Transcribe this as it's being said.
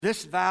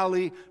This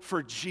valley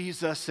for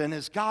Jesus. And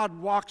as God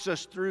walks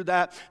us through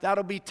that,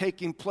 that'll be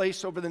taking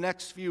place over the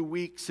next few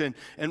weeks. And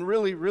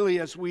really,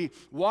 as we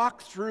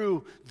walk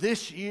through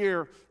this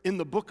year in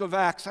the book of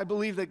Acts, I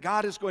believe that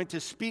God is going to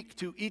speak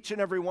to each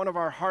and every one of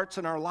our hearts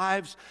and our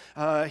lives.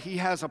 He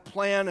has a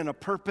plan and a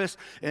purpose.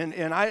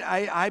 And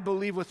I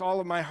believe with all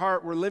of my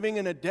heart, we're living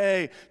in a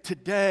day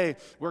today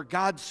where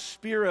God's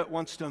Spirit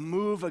wants to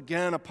move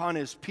again upon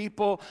His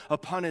people,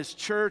 upon His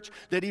church,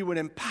 that He would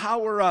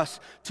empower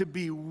us to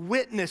be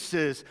witnesses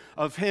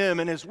of Him.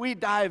 And as we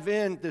dive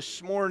in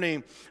this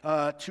morning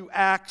to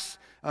Acts,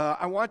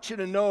 I want you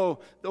to know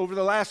that over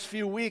the last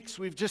few weeks,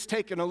 we've just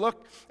taken a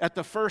look at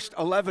the first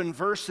 11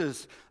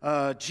 verses.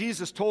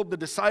 Jesus told the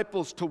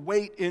disciples to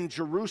wait in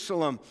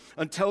Jerusalem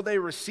until they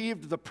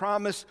received the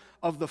promise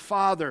of the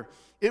Father.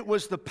 It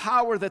was the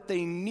power that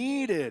they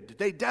needed.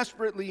 They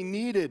desperately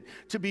needed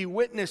to be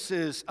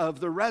witnesses of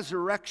the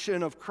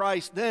resurrection of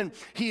Christ. Then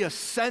He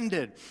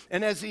ascended.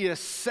 And as He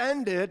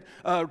ascended,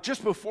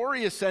 just before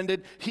He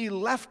ascended, He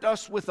left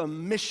us with a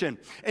mission.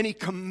 And He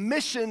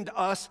commissioned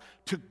us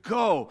to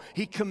go.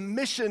 He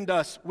commissioned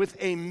us with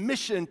a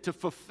mission to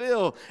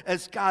fulfill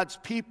as God's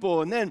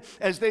people. And then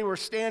as they were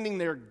standing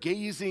there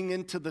gazing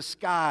into the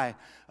sky,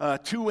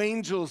 two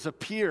angels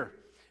appear.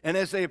 And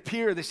as they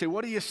appear, they say,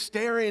 "What are you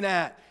staring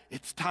at?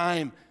 It's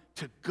time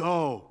to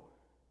go.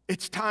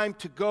 It's time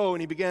to go."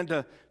 And He began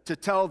to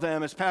tell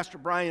them, as Pastor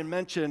Brian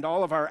mentioned,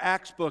 all of our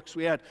Acts books,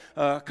 we had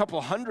a couple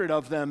hundred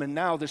of them, and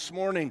now this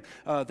morning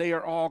they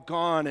are all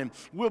gone. And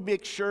we'll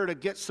make sure to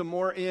get some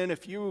more in.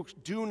 If you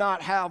do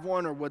not have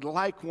one or would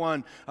like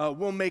one,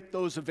 we'll make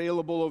those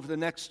available over the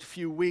next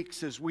few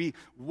weeks as we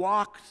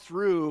walk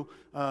through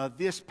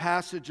this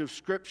passage of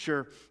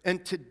Scripture.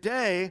 And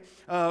today,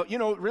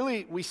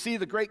 really we see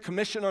the Great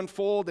Commission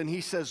unfold, and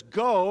He says,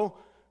 "Go,"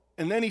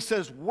 and then He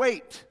says,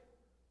 "Wait."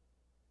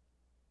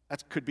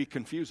 That could be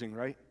confusing,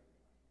 right?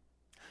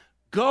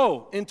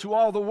 Go into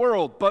all the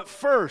world, but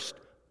first,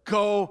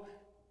 go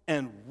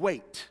and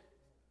wait.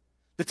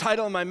 The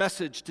title of my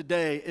message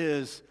today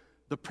is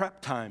The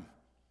Prep Time.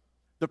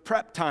 The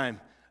Prep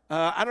Time.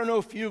 I don't know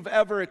if you've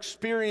ever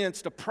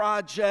experienced a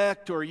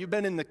project or you've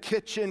been in the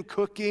kitchen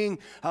cooking.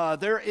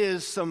 There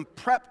is some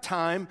prep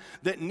time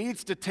that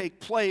needs to take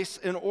place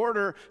in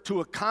order to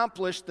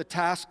accomplish the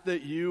task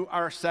that you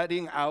are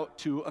setting out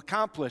to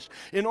accomplish.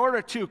 In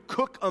order to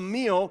cook a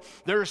meal,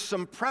 there's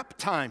some prep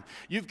time.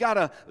 You've got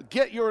to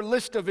get your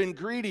list of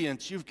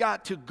ingredients. You've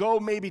got to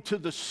go maybe to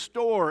the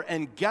store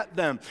and get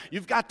them.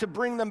 You've got to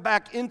bring them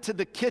back into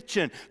the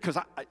kitchen, because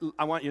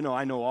I want you to know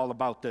I know all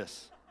about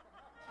this.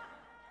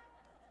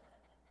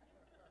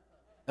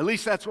 At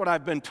least that's what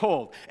I've been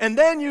told. And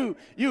then you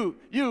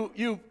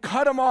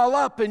cut them all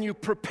up and you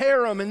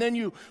prepare them, and then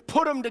you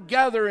put them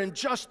together in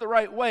just the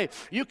right way.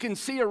 You can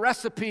see a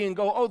recipe and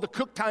go, "Oh, the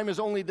cook time is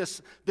only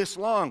this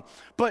long."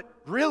 But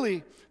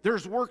really,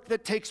 there's work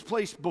that takes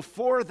place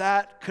before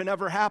that can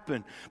ever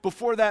happen.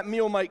 Before that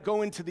meal might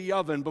go into the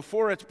oven,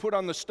 before it's put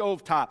on the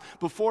stovetop,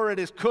 before it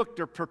is cooked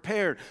or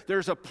prepared.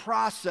 There's a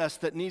process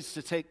that needs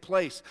to take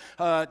place.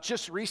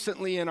 Just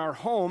recently in our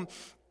home,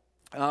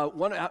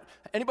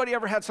 anybody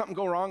ever had something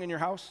go wrong in your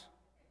house?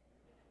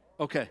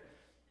 Okay.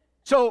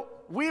 So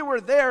we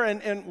were there,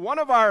 and one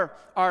of our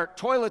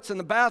toilets in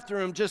the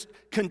bathroom just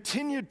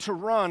continued to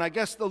run. I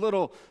guess the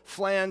little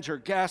flange or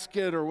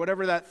gasket or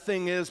whatever that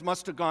thing is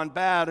must have gone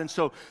bad, and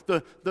so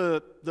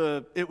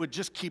it would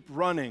just keep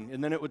running,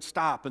 and then it would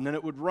stop, and then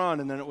it would run,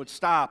 and then it would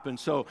stop. And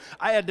so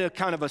I had to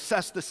kind of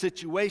assess the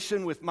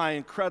situation with my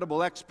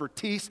incredible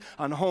expertise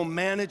on home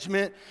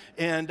management,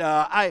 and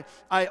I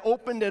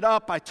opened it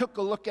up. I took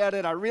a look at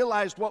it. I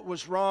realized what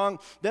was wrong.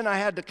 Then I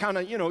had to kind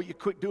of,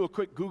 do a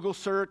quick Google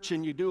search,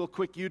 and you do a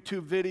quick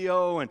YouTube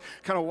video and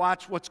kind of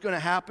watch what's going to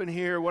happen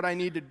here, what I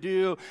need to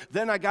do.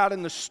 Then I got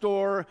in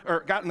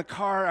the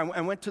car.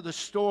 I went to the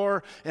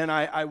store, and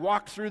I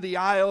walked through the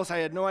aisles. I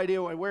had no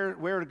idea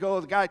where to go.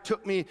 The guy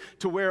took me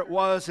to where it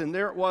was, and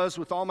there it was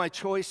with all my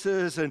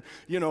choices. And,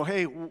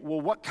 "Hey,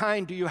 well, what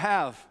kind do you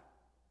have?"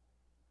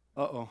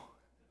 Uh-oh.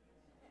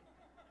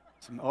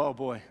 Oh,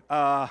 boy.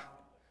 Why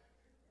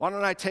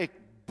don't I take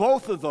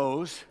both of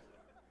those,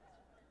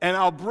 and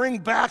I'll bring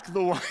back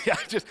the one.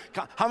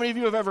 How many of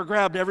you have ever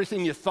grabbed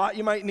everything you thought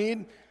you might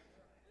need?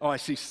 Oh, I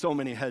see so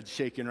many heads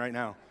shaking right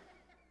now.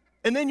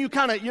 And then you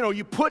kind of,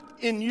 you put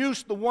in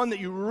use the one that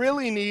you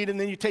really need, and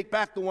then you take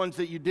back the ones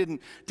that you didn't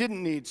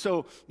need.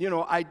 So,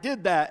 I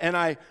did that, and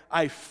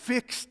I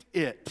fixed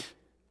it.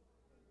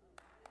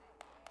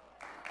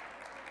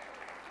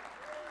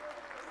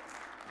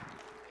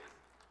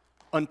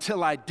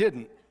 Until I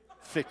didn't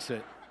fix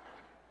it.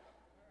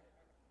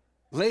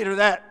 Later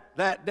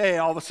that day,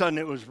 all of a sudden,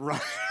 it was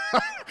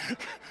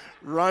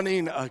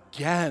running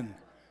again.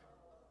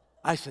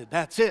 I said,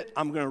 "That's it.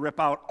 I'm going to rip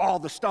out all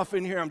the stuff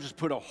in here. I'm just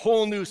put a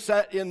whole new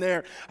set in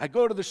there." I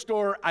go to the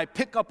store. I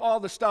pick up all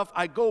the stuff.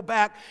 I go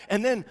back,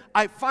 and then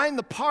I find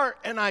the part,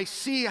 and I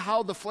see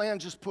how the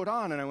flange is put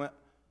on, and I went,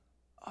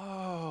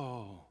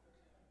 "Oh,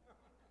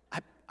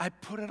 I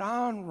put it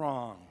on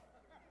wrong."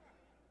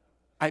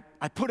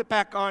 I put it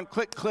back on,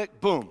 click,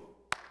 click, boom.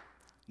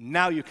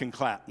 Now you can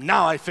clap.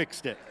 Now I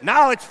fixed it.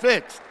 Now it's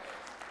fixed.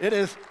 It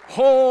is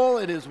whole.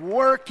 It is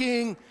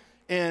working.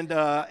 And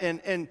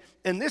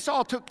this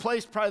all took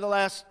place probably the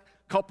last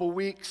couple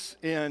weeks.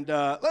 And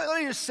let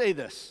me just say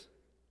this.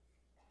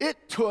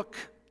 It took,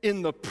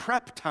 in the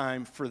prep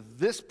time for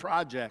this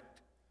project,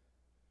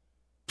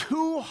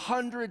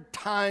 200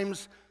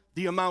 times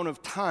the amount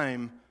of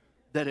time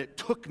that it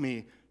took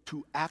me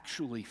to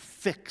actually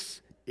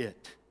fix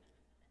it.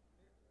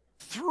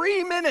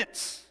 3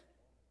 minutes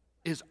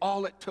is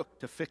all it took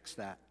to fix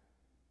that.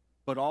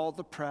 But all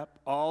the prep,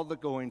 all the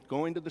going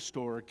to the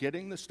store,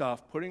 getting the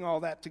stuff, putting all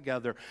that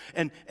together.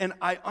 And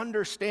I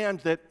understand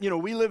that,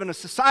 we live in a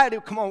society,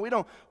 come on, we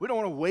don't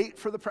want to wait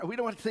for the prep. We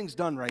don't want things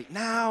done right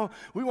now.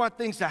 We want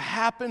things to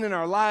happen in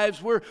our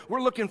lives. We're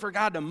looking for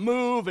God to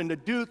move and to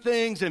do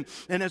things. And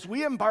as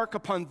we embark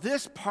upon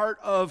this part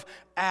of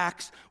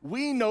Acts,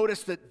 we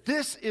notice that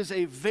this is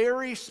a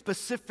very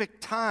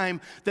specific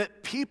time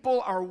that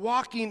people are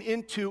walking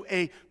into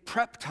a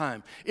prep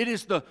time. It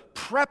is the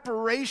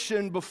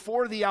preparation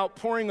before the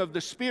outpouring of the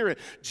Spirit.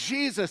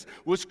 Jesus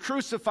was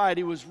crucified.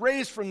 He was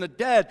raised from the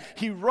dead.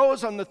 He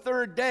rose on the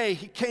third day.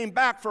 He came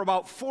back for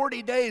about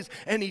 40 days,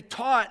 and he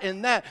taught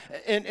and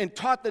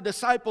taught the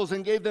disciples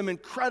and gave them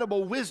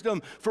incredible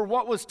wisdom for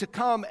what was to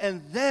come.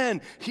 And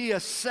then he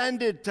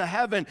ascended to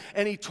heaven,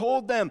 and he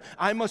told them,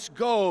 I must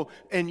go,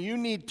 and you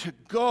need to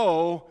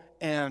go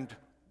and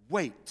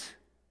wait.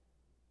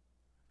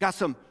 Got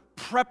some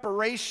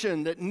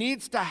preparation that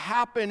needs to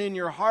happen in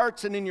your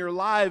hearts and in your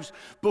lives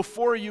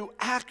before you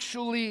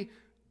actually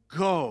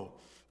go,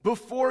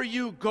 before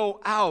you go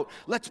out.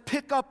 Let's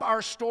pick up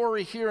our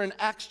story here in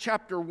Acts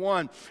chapter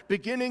 1,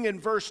 beginning in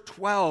verse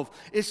 12.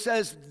 It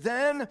says,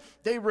 Then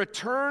they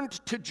returned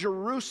to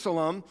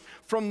Jerusalem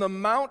from the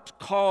mount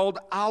called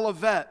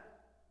Olivet,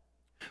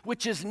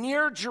 which is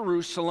near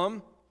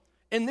Jerusalem,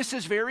 and this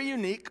is very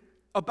unique,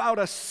 about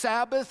a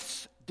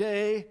Sabbath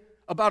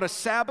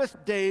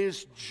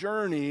day's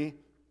journey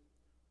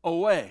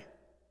away.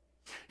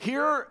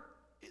 Here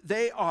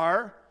they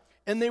are,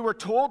 and they were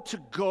told to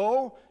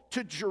go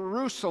to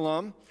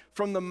Jerusalem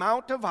from the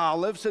Mount of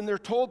Olives, and they're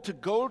told to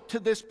go to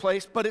this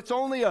place, but it's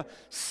only a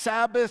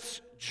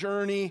Sabbath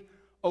journey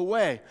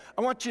away.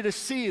 I want you to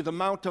see the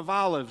Mount of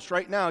Olives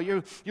right now.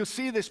 You'll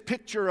see this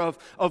picture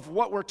of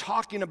what we're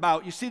talking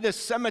about. You see this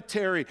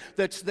cemetery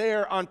that's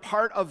there on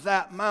part of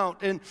that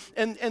mount. And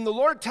the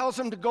Lord tells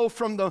them to go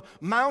from the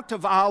Mount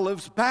of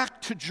Olives back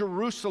to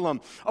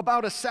Jerusalem,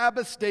 about a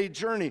Sabbath day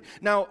journey.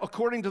 Now,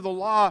 according to the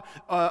law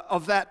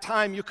of that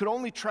time, you could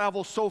only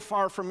travel so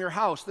far from your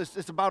house. This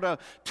is about a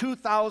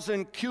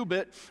 2,000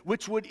 cubit,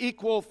 which would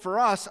equal for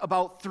us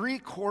about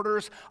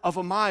 3/4 of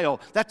a mile.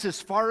 That's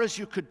as far as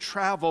you could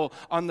travel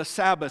on the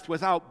Sabbath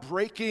without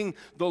breaking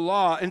the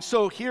law. And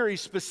so here he's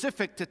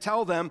specific to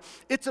tell them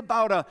it's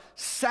about a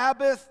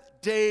Sabbath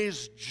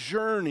day's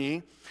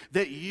journey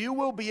that you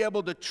will be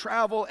able to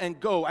travel and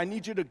go. I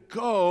need you to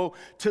go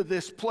to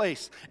this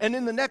place. And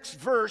in the next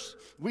verse,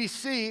 we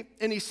see,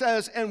 and he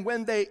says, and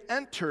when they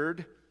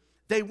entered,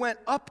 they went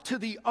up to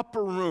the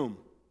upper room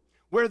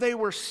where they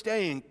were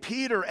staying,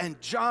 Peter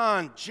and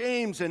John,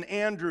 James and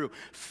Andrew,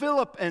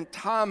 Philip and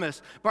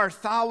Thomas,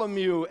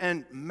 Bartholomew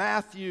and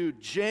Matthew,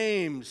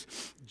 James,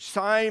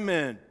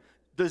 Simon,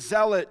 the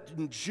Zealot,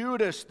 and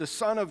Judas, the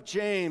son of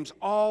James.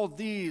 All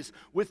these,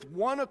 with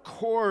one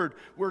accord,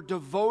 were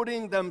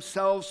devoting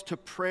themselves to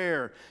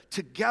prayer,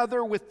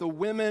 together with the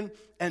women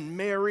and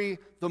Mary,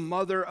 the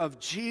mother of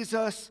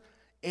Jesus,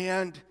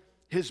 and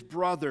his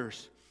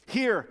brothers.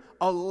 Here,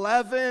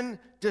 11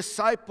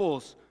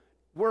 disciples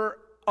were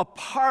a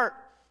part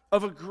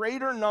of a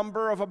greater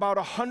number of about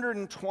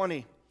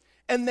 120.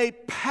 And they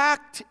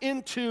packed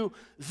into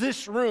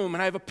this room.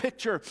 And I have a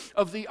picture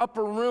of the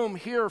upper room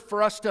here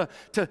for us to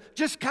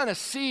just kind of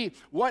see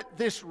what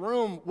this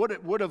room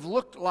would have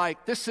looked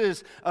like. This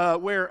is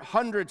where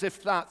hundreds,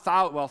 if not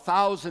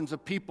thousands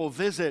of people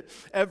visit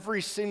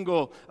every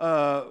single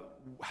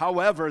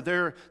However,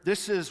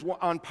 this is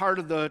on part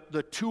of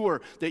the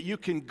tour that you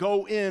can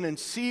go in and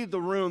see the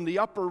room, the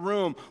upper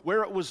room,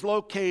 where it was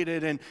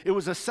located. And it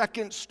was a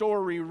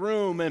second-story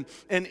room. And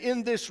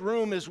in this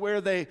room is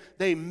where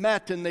they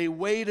met and they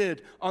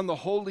waited on the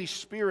Holy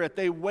Spirit.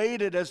 They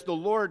waited as the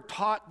Lord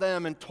taught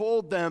them and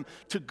told them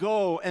to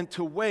go and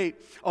to wait.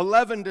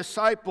 11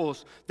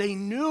 disciples, they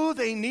knew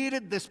they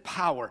needed this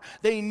power.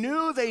 They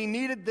knew they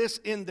needed this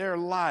in their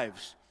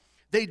lives.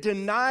 They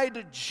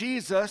denied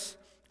Jesus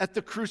at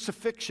the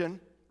crucifixion.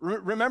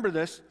 Remember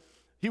this.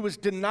 He was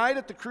denied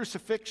at the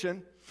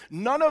crucifixion.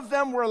 None of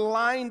them were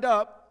lined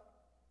up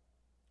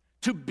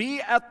to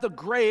be at the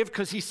grave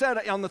because he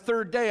said on the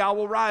third day, I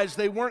will rise.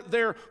 They weren't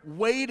there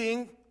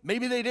waiting.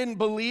 Maybe they didn't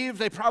believe.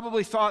 They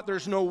probably thought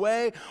there's no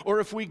way.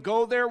 Or if we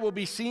go there, we'll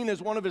be seen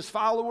as one of his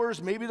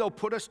followers. Maybe they'll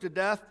put us to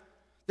death.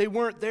 They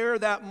weren't there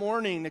that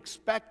morning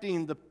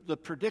expecting the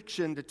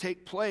prediction to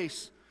take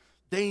place.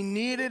 They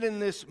needed in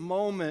this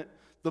moment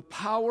the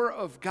power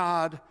of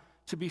God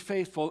to be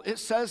faithful. It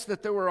says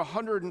that there were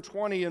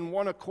 120 in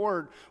one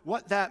accord.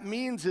 What that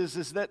means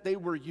is that they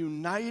were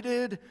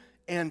united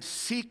and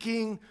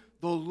seeking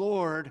the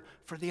Lord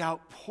for the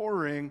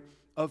outpouring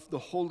of the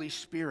Holy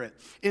Spirit.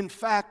 In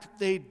fact,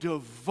 they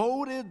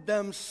devoted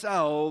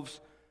themselves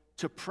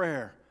to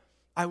prayer.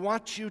 I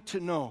want you to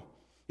know,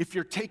 if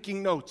you're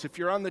taking notes, if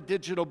you're on the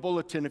digital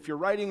bulletin, if you're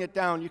writing it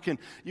down, you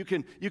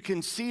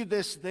can see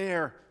this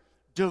there.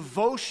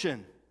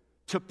 Devotion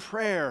to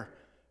prayer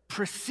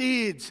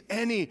precedes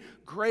any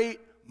great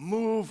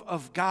move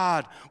of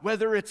God,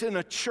 whether it's in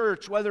a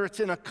church, whether it's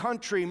in a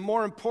country,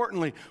 more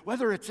importantly,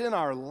 whether it's in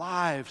our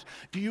lives.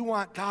 Do you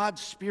want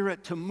God's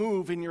Spirit to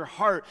move in your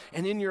heart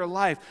and in your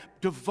life?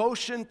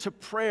 Devotion to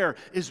prayer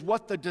is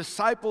what the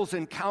disciples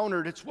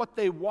encountered. It's what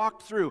they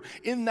walked through.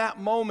 In that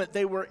moment,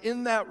 they were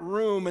in that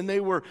room and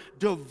they were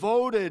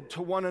devoted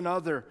to one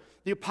another.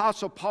 The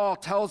Apostle Paul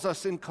tells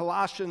us in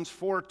Colossians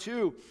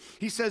 4:2,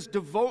 he says,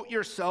 devote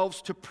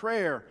yourselves to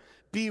prayer.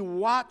 Be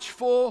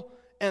watchful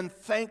and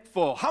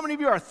thankful. How many of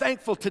you are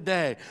thankful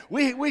today?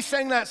 We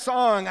sang that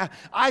song,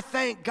 I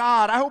thank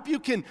God. I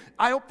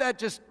hope that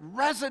just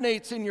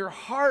resonates in your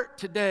heart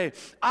today.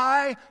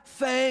 I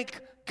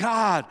thank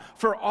God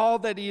for all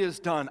that He has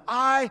done.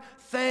 I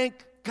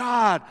thank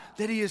God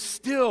that He is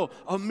still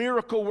a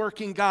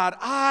miracle-working God.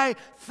 I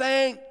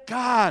thank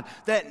God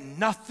that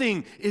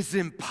nothing is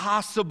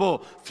impossible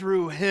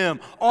through Him.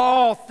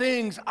 All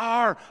things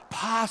are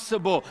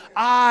possible.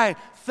 I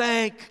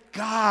thank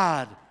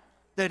God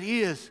that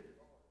He is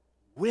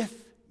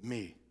with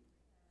me.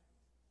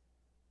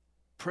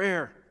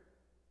 Prayer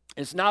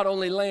is not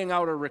only laying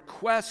out a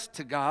request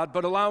to God,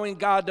 but allowing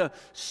God to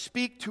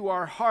speak to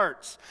our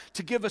hearts,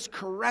 to give us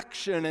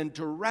correction and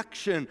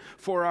direction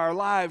for our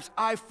lives.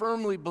 I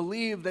firmly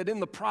believe that in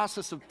the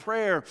process of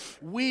prayer,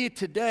 we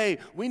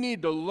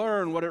need to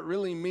learn what it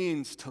really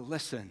means to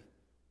listen.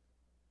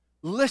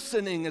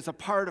 Listening is a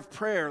part of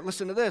prayer.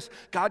 Listen to this.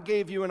 God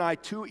gave you and I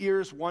 2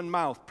 ears, 1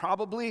 mouth.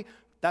 Probably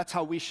that's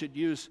how we should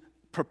use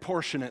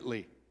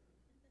proportionately.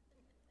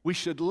 We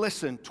should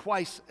listen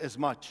twice as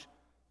much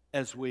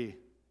as we.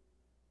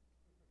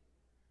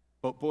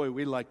 But boy,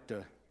 we like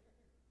to,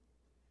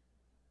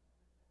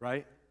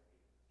 right?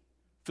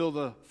 Fill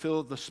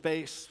the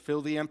space,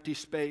 fill the empty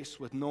space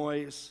with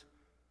noise.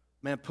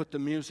 Man, put the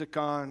music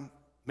on,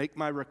 make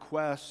my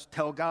requests,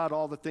 tell God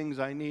all the things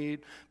I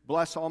need,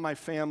 bless all my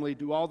family,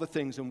 do all the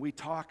things, and we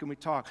talk and we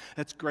talk.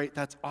 That's great,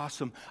 that's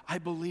awesome. I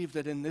believe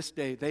that in this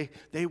day,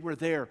 they were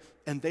there,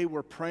 and they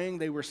were praying,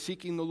 they were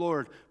seeking the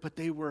Lord, but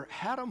they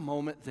had a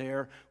moment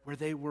there where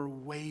they were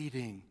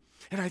waiting.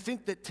 And I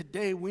think that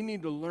today we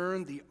need to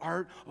learn the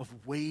art of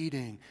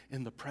waiting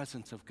in the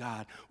presence of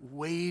God,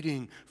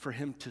 waiting for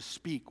Him to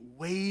speak,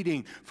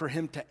 waiting for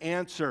Him to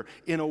answer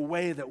in a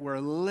way that we're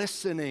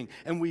listening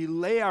and we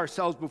lay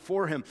ourselves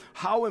before Him.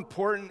 How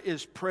important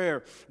is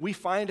prayer? We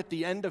find at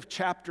the end of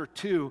chapter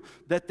 2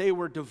 that they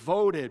were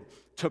devoted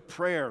to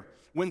prayer.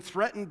 When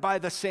threatened by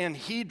the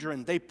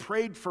Sanhedrin, they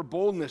prayed for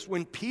boldness.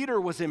 When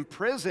Peter was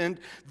imprisoned,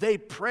 they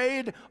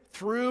prayed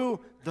through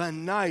the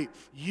night.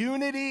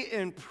 Unity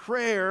in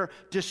prayer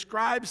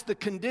describes the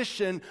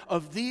condition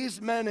of these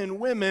men and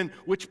women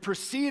which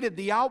preceded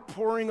the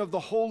outpouring of the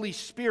Holy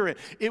Spirit.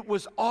 It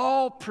was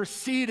all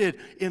preceded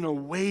in a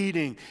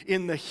waiting,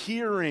 in the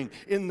hearing,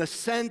 in the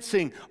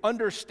sensing,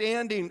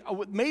 understanding.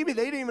 Maybe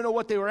they didn't even know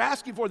what they were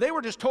asking for. They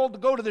were just told to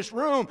go to this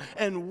room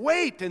and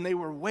wait, and they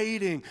were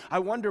waiting. I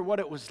wonder what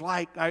it was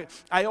like.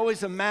 I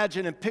always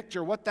imagine and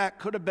picture what that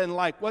could have been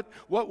like, what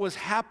was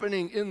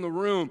happening in the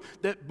room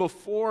that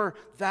before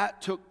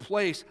that took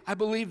place. I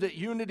believe that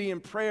unity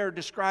in prayer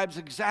describes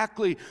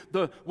exactly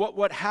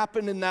what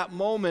happened in that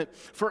moment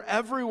for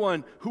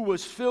everyone who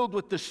was filled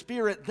with the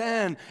Spirit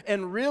then,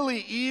 and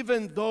really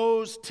even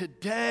those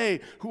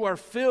today who are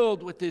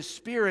filled with His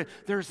Spirit.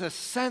 There's a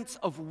sense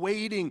of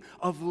waiting,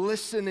 of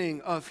listening,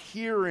 of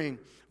hearing.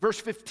 Verse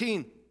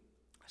 15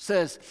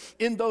 says,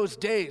 in those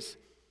days,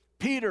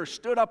 Peter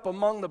stood up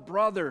among the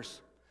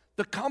brothers.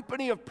 The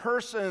company of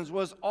persons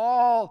was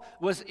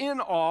in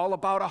all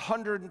about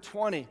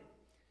 120,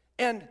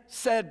 and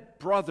said,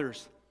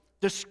 brothers,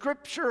 the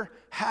scripture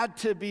had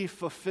to be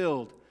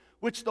fulfilled,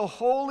 which the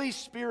Holy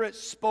Spirit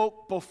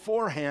spoke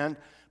beforehand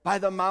by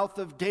the mouth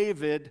of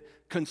David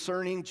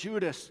concerning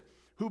Judas,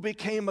 who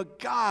became a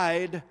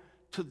guide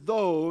to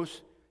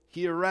those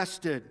he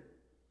arrested.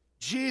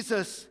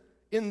 Jesus,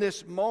 in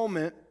this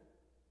moment,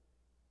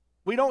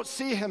 we don't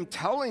see Him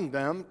telling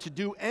them to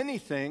do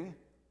anything.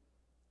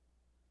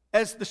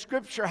 As the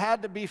scripture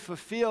had to be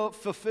fulfilled,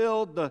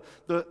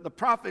 the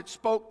prophet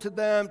spoke to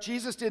them.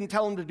 Jesus didn't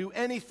tell them to do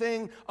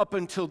anything up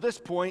until this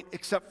point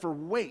except for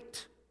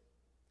wait.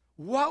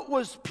 What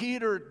was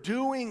Peter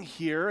doing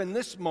here in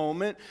this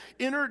moment,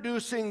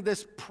 introducing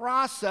this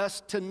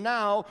process to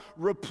now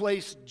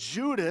replace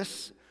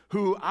Judas,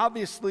 who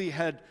obviously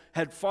had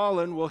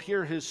fallen? We'll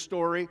hear his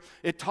story.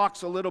 It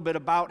talks a little bit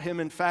about him.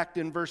 In fact,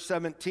 in verse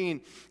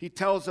 17, he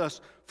tells us,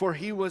 for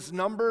he was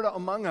numbered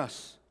among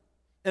us,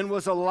 and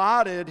was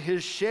allotted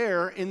his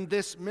share in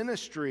this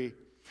ministry.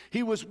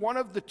 He was one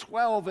of the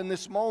 12 in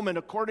this moment,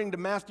 according to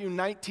Matthew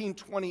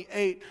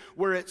 19:28,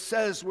 where it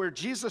says, where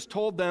Jesus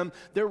told them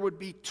there would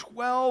be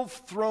 12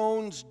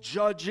 thrones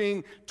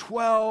judging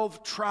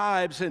 12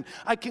 tribes. And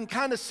I can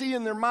kind of see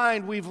in their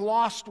mind, we've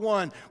lost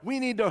one. We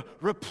need to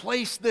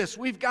replace this.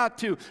 We've got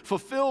to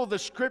fulfill the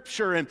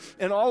scripture.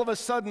 And all of a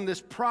sudden,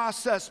 this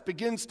process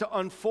begins to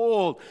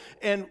unfold.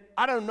 And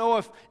I don't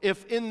know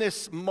if in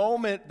this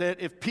moment that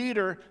if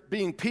Peter,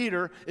 being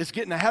Peter, is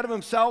getting ahead of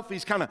himself,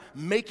 he's kind of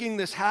making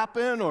this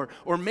happen,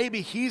 or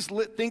maybe he's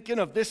thinking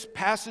of this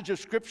passage of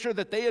Scripture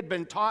that they had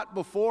been taught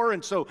before,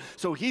 and so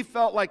he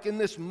felt like in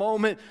this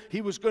moment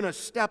he was going to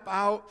step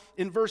out.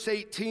 In verse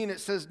 18 it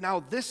says,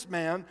 "Now this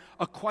man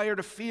acquired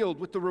a field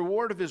with the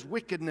reward of his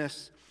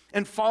wickedness,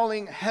 and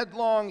falling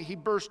headlong he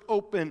burst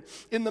open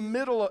in the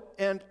middle,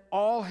 and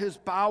all his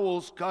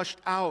bowels gushed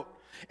out.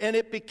 And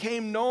it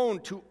became known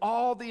to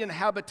all the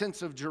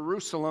inhabitants of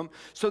Jerusalem,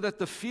 so that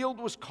the field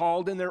was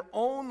called in their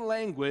own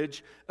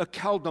language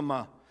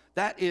Akeldama,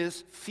 that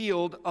is,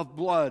 field of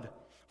blood.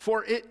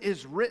 For it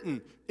is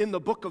written in the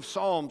book of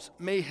Psalms,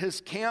 may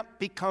his camp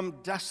become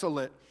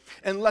desolate,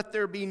 and let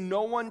there be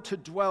no one to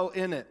dwell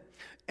in it,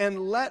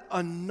 and let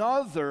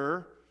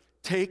another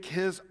take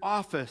his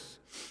office."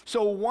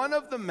 So one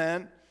of the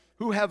men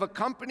who have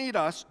accompanied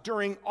us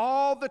during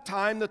all the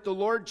time that the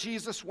Lord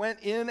Jesus went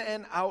in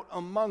and out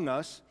among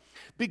us,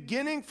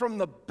 beginning from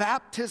the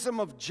baptism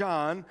of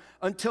John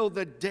until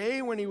the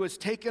day when he was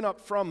taken up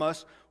from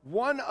us,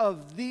 one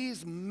of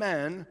these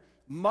men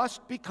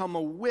must become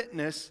a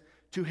witness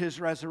to his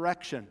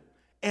resurrection.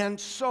 And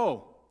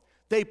so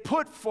they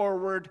put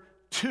forward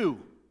two: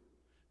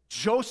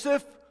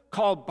 Joseph,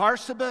 called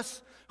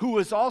Barsabas, who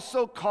was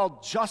also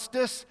called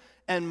Justus,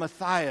 and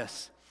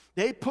Matthias.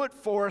 They put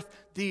forth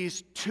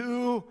these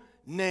two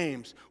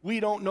names. We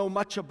don't know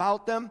much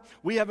about them.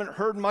 We haven't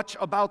heard much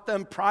about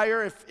them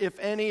prior, if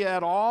any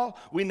at all.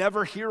 We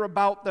never hear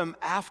about them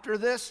after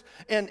this.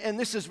 And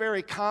this is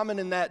very common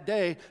in that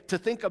day to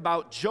think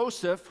about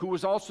Joseph, who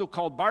was also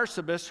called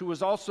Barsabas, who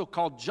was also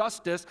called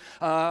Justus.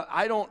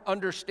 I don't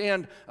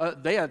understand.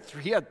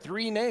 He had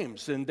three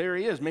names, and there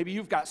he is. Maybe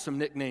you've got some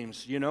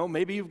nicknames,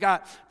 Maybe you've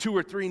got two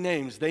or three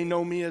names. They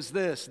know me as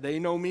this. They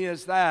know me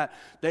as that.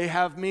 They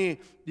have me,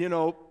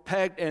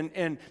 pegged,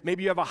 and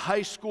maybe you have a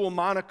high school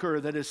moniker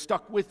that has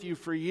stuck with you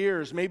for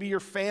years. Maybe your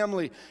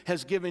family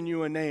has given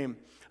you a name.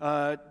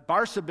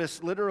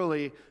 Barsabas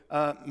literally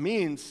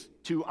means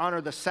to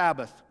honor the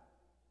Sabbath,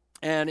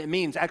 and it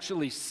means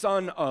actually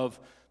son of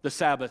the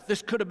Sabbath.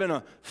 This could have been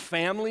a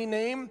family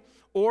name,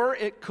 or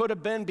it could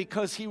have been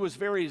because he was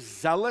very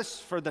zealous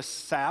for the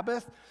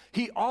Sabbath.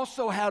 He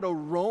also had a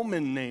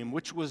Roman name,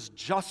 which was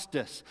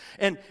Justus.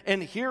 And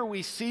here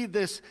we see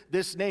this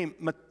name,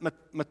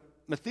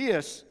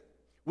 Matthias.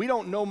 We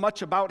don't know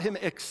much about him,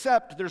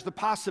 except there's the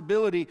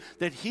possibility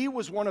that he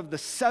was one of the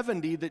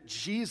 70 that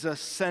Jesus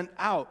sent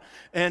out.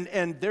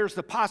 And there's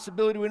the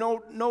possibility, we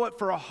don't know it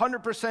for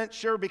 100%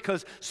 sure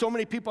because so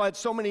many people had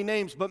so many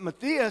names, but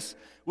Matthias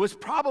was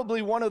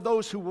probably one of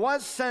those who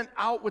was sent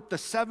out with the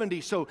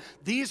 70. So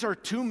these are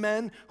two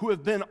men who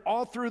have been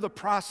all through the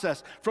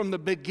process from the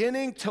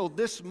beginning till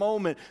this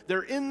moment.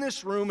 They're in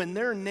this room and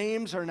their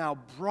names are now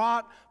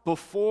brought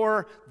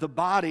before the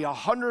body,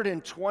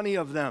 120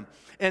 of them.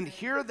 And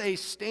here they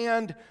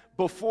stand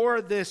before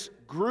this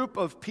group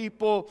of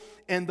people,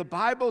 and the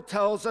Bible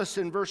tells us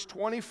in verse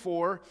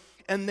 24,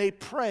 "And they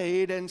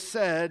prayed and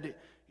said,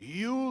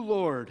 'You,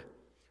 Lord,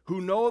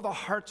 who know the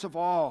hearts of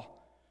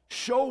all,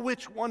 show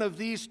which one of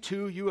these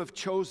two you have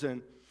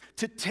chosen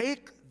to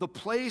take the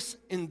place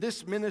in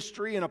this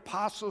ministry and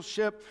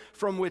apostleship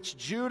from which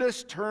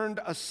Judas turned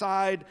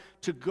aside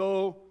to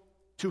go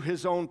to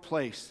his own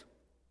place.'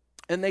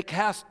 And they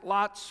cast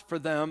lots for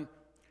them,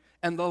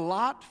 and the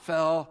lot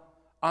fell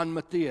on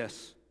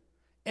Matthias,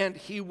 and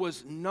he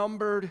was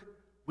numbered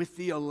with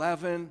the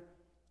 11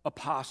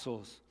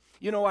 apostles."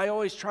 I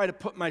always try to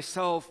put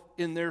myself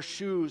in their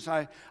shoes.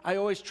 I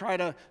always try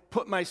to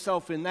put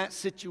myself in that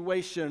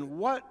situation.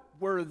 What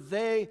were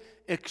they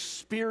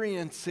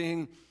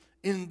experiencing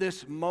in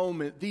this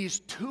moment?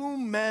 These two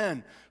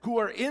men who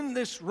are in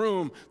this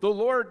room, the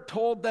Lord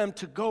told them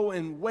to go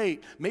and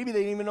wait. Maybe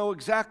they didn't even know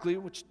exactly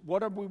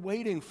what are we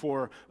waiting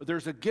for.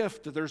 There's a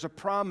gift, there's a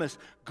promise.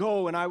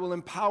 Go and I will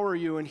empower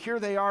you. And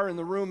here they are in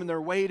the room and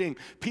they're waiting.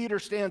 Peter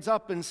stands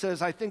up and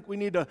says, I think we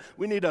need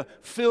to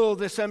fill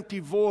this empty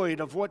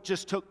void of what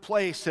just took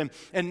place. And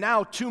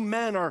now two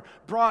men are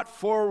brought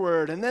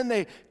forward, and then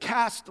they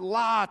cast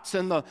lots,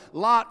 and the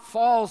lot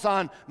falls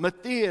on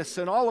Matthias.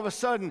 And all of a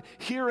sudden,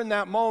 here in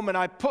that moment,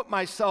 I put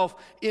myself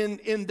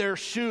in their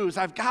shoes.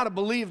 I've got to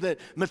believe that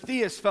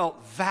Matthias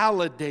felt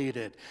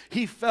validated.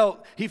 He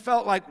felt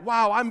like,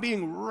 wow, I'm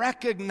being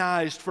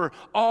recognized for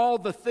all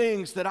the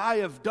things that I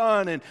have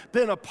done and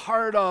been a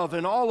part of,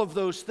 and all of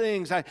those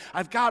things.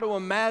 I've got to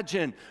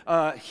imagine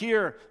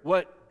here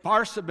what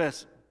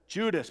Barsabas,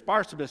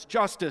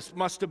 Justus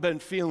must have been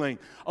feeling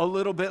a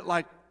little bit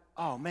like,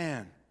 oh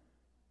man,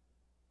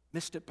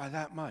 missed it by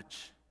that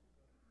much.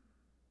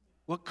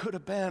 what could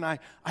have been. I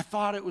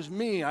thought it was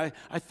me. I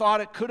thought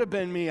it could have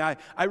been me. I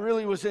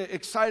really was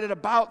excited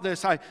about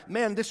this.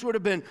 Man, this would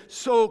have been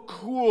so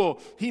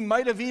cool. He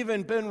might have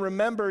even been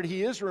remembered.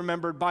 He is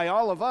remembered by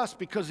all of us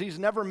because he's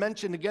never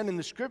mentioned again in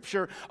the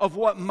scripture of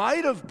what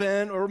might have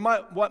been or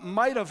what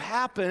might have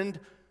happened,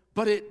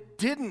 but it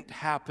didn't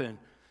happen.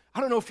 I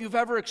don't know if you've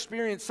ever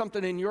experienced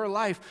something in your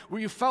life where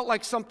you felt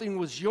like something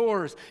was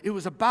yours. It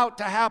was about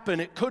to happen.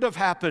 It could have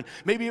happened.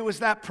 Maybe it was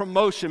that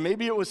promotion.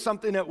 Maybe it was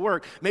something at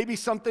work. Maybe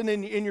something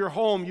in your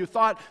home. You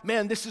thought,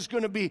 man, this is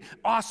going to be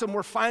awesome.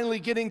 We're finally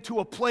getting to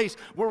a place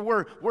where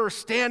we're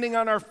standing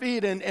on our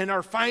feet and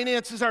our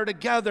finances are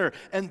together.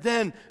 And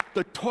then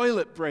the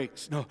toilet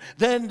breaks. No.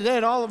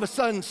 Then all of a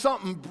sudden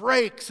something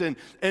breaks and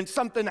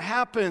something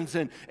happens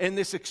and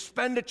this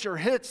expenditure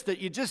hits that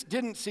you just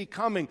didn't see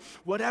coming.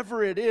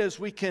 Whatever it is,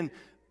 we can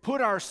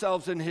put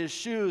ourselves in his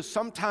shoes.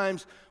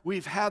 Sometimes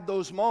we've had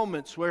those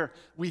moments where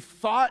we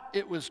thought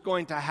it was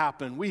going to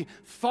happen. We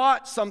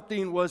thought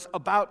something was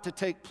about to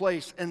take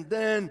place, and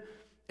then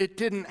it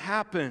didn't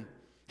happen.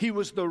 He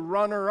was the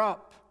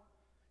runner-up.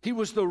 He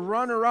was the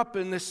runner-up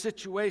in this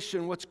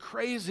situation. What's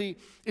crazy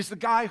is the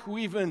guy who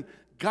even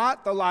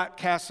got the lot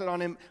casted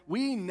on him.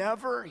 We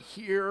never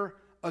hear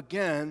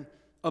again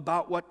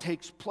about what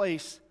takes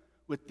place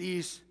with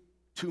these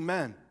two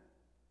men.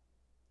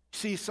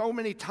 See, so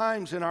many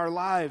times in our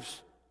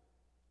lives,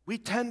 we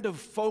tend to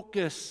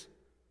focus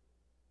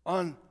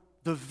on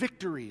the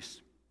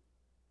victories.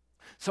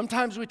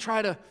 Sometimes we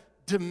try to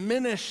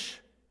diminish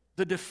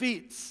the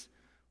defeats.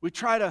 We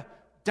try to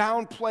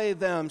downplay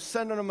them,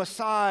 sending them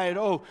aside.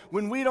 Oh,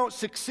 when we don't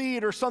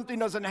succeed or something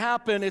doesn't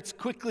happen, it's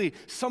quickly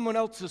someone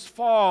else's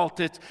fault.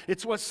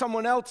 It's what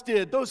someone else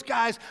did. Those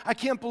guys, I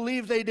can't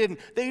believe they didn't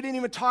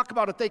even talk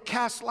about it. They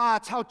cast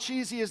lots. How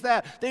cheesy is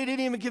that? They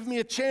didn't even give me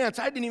a chance.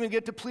 I didn't even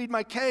get to plead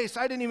my case.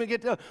 I didn't even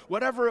get to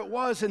whatever it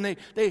was, and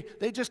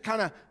they just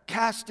kind of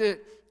cast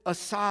it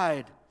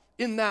aside.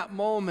 In that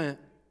moment,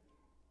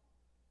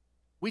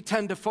 we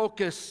tend to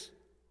focus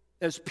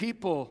as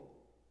people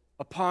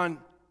upon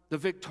the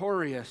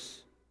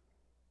victorious.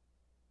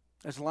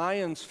 As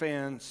Lions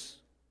fans,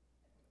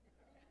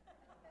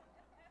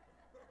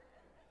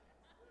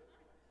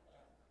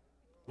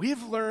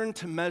 we've learned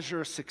to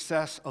measure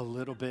success a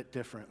little bit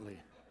differently.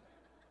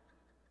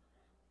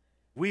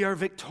 We are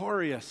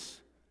victorious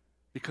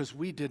because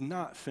we did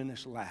not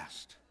finish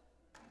last.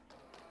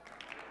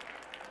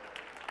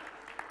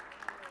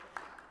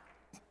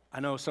 I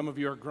know some of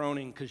you are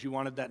groaning because you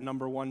wanted that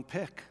number one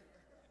pick.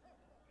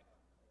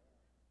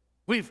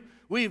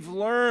 We've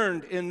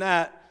learned in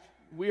that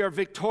we are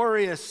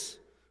victorious.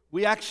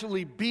 We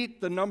actually beat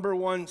the number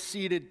one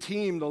seeded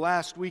team the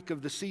last week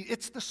of the season.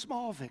 It's the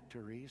small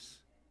victories,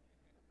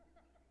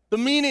 the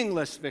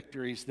meaningless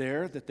victories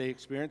there that they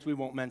experience. We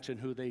won't mention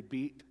who they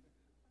beat.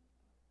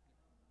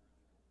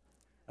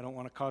 I don't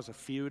want to cause a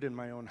feud in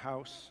my own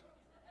house.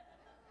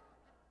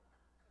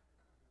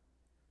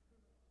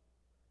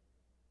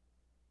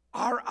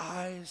 Our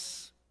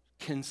eyes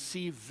can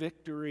see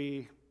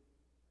victory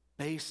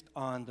based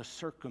on the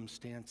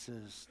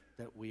circumstances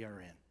that we are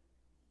in.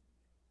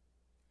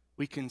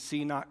 We can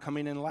see not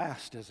coming in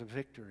last as a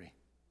victory.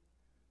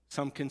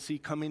 Some can see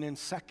coming in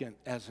second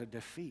as a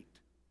defeat.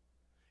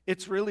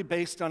 It's really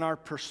based on our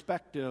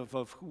perspective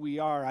of who we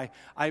are.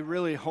 I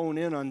really hone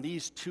in on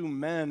these two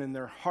men and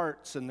their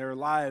hearts and their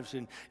lives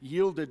and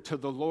yielded to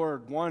the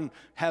Lord. One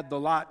had the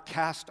lot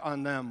cast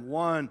on them.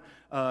 One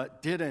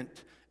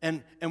didn't.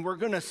 And we're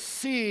going to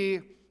see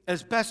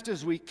as best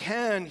as we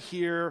can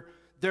here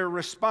their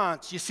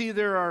response. You see,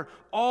 there are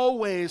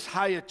always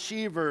high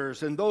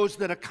achievers and those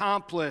that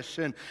accomplish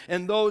and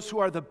those who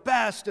are the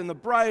best and the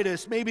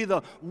brightest, maybe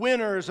the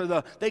winners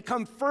or they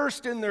come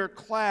first in their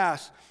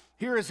class.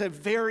 Here is a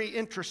very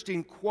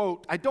interesting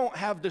quote. I don't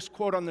have this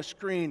quote on the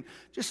screen.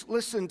 Just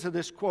listen to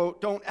this quote.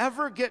 Don't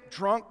ever get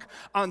drunk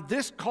on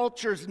this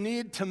culture's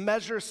need to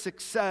measure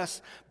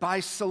success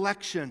by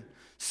selection.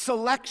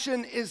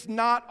 Selection is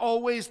not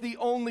always the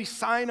only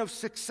sign of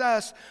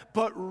success,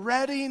 but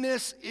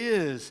readiness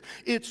is.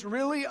 It's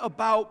really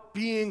about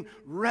being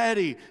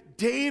ready.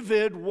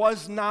 David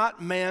was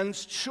not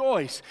man's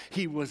choice.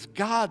 He was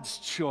God's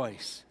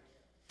choice.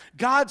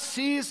 God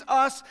sees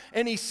us,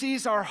 and He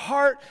sees our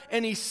heart,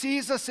 and He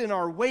sees us in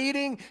our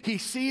waiting. He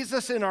sees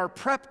us in our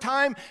prep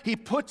time. He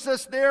puts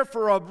us there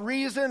for a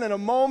reason and a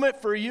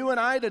moment for you and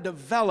I to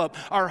develop,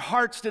 our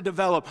hearts to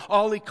develop.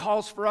 All He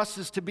calls for us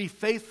is to be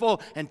faithful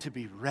and to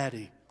be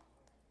ready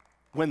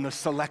when the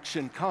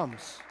selection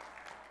comes.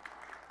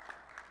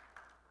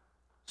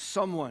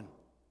 Someone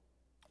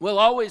will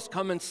always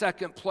come in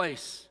second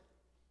place.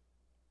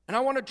 And I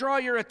want to draw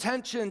your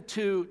attention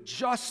to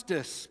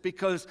Justice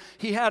because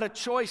he had a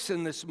choice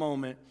in this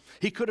moment.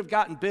 He could have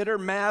gotten bitter,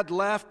 mad,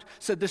 left,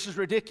 said, this is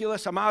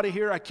ridiculous, I'm out of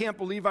here, I can't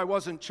believe I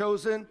wasn't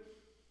chosen.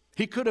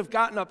 He could have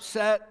gotten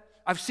upset.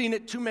 I've seen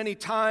it too many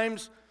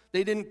times.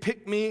 They didn't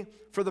pick me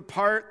for the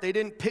part. They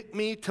didn't pick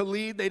me to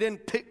lead. They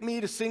didn't pick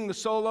me to sing the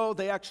solo.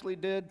 They actually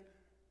did.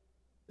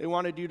 They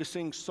wanted you to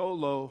sing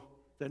solo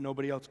that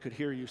nobody else could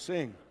hear you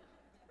sing.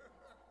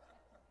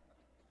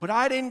 But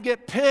I didn't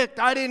get picked.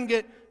 I didn't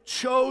get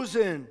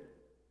chosen.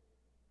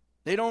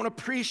 They don't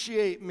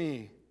appreciate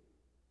me.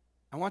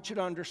 I want you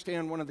to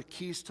understand one of the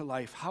keys to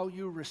life. How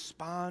you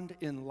respond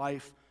in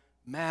life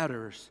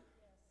matters.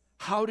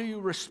 How do you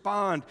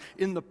respond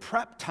in the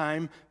prep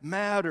time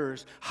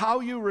matters. How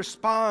you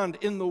respond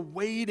in the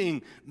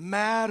waiting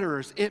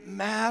matters. It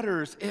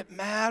matters. It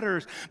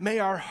matters. May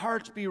our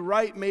hearts be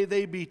right. May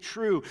they be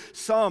true.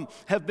 Some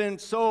have been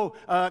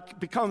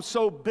become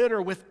so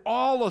bitter with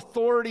all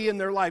authority in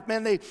their life.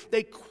 Man,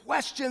 they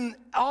question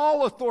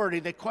all authority.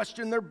 They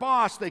question their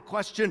boss. They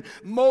question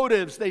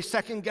motives. They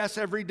second guess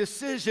every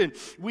decision.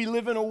 We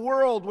live in a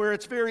world where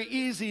it's very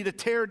easy to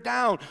tear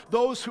down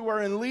those who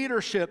are in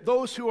leadership,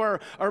 those who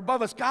are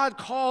above us. God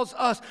calls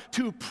us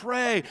to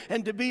pray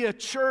and to be a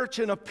church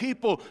and a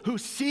people who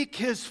seek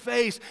His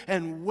face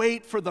and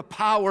wait for the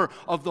power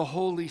of the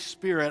Holy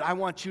Spirit. I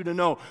want you to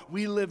know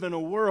we live in a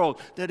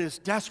world that is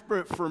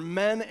desperate for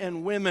men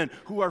and women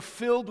who are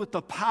filled with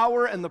the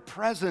power and the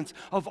presence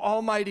of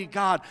Almighty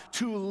God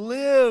to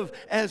live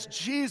as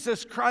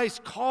Jesus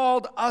Christ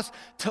called us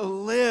to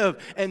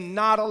live and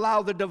not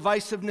allow the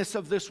divisiveness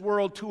of this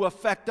world to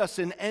affect us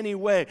in any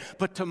way,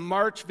 but to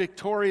march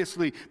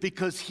victoriously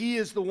because He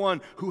is the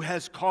one who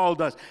has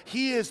called us.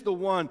 He is the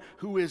one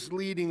who is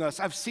leading us.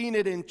 I've seen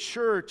it in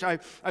church.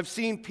 I've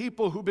seen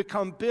people who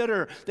become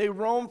bitter. They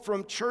roam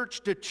from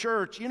church to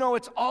church. You know,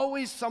 it's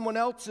always someone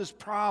else's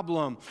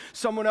problem.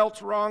 Someone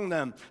else wronged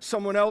them.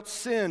 Someone else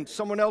sinned.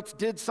 Someone else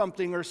did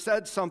something or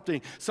said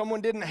something.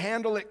 Someone didn't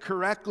handle it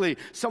correctly.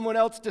 Someone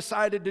else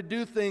decided to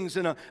do things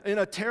in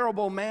a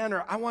terrible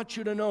manner. I want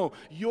you to know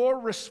your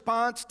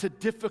response to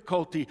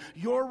difficulty,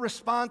 your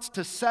response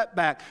to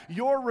setback,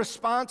 your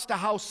response to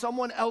how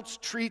someone else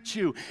treats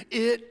you,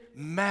 it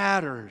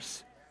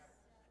matters.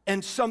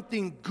 And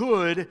something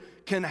good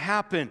can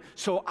happen.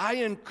 So I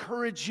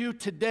encourage you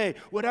today,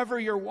 whatever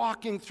you're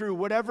walking through,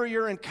 whatever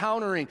you're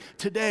encountering,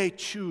 today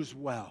choose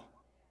well.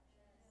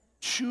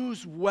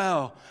 Choose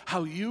well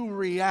how you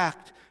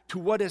react to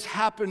what is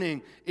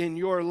happening in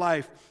your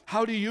life.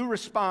 How do you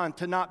respond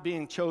to not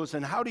being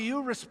chosen? How do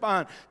you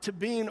respond to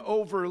being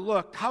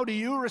overlooked? How do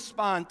you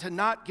respond to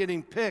not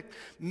getting picked?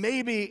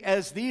 Maybe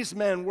as these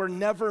men were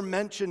never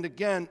mentioned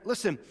again.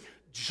 Listen,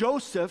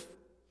 Joseph,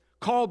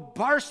 called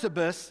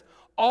Barsabas,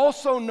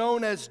 also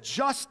known as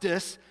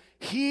Justus,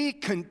 he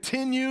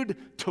continued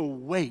to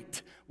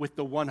wait with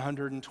the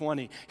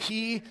 120.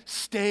 He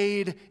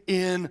stayed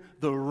in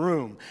the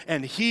room,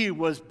 and he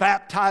was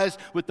baptized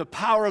with the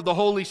power of the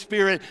Holy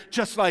Spirit,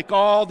 just like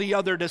all the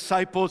other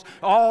disciples,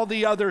 all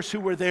the others who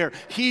were there.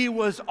 He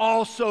was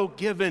also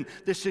given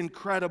this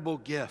incredible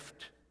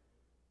gift.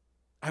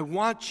 I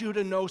want you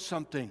to know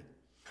something.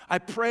 I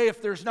pray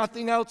if there's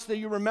nothing else that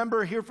you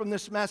remember here from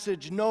this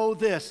message, know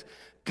this: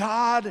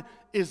 God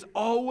is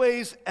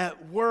always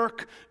at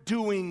work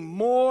doing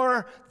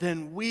more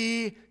than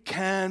we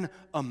can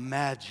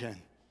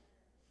imagine.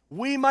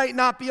 We might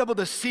not be able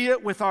to see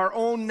it with our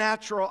own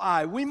natural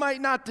eye. We might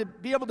not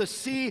be able to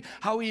see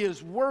how He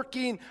is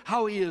working,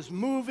 how He is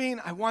moving.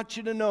 I want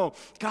you to know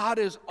God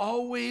is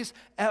always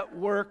at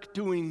work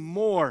doing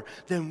more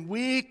than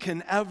we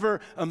can ever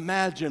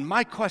imagine.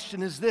 My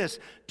question is this: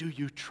 do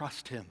you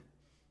trust Him?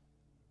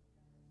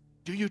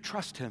 Do you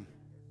trust Him?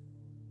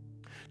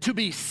 To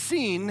be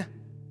seen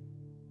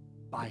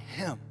by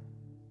Him.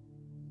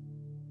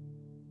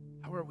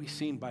 How are we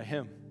seen by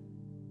Him?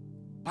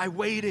 By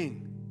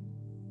waiting.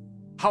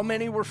 How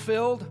many were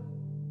filled?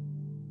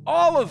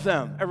 All of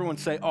them. Everyone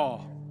say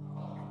all.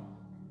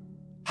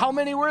 How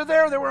many were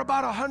there? There were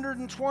about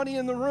 120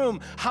 in the room.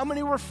 How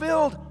many were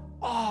filled?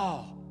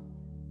 All.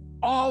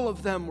 All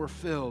of them were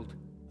filled.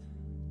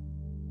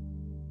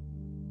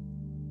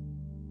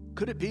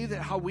 Could it be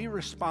that how we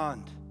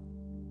respond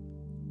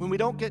when we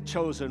don't get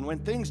chosen, when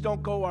things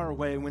don't go our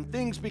way, when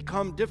things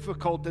become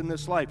difficult in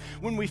this life,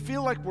 when we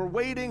feel like we're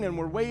waiting and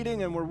we're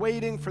waiting and we're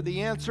waiting for the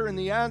answer and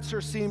the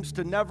answer seems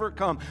to never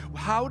come,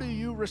 how do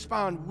you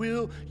respond?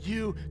 Will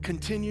you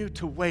continue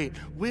to wait?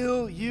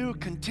 Will you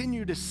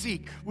continue to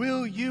seek?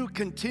 Will you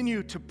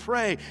continue to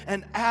pray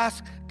and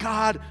ask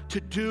God to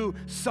do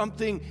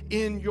something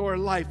in your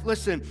life?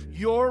 Listen,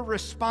 your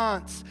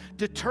response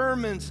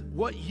determines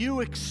what you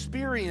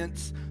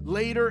experience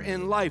later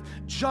in life.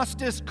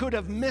 Justus could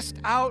have missed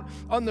out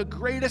on the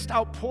greatest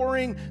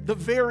outpouring, the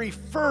very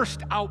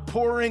first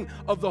outpouring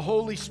of the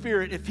Holy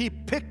Spirit, if he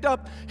picked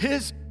up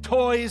his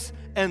toys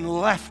and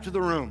left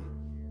the room.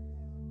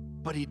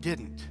 But he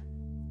didn't.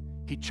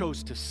 He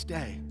chose to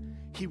stay.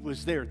 He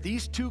was there.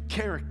 These two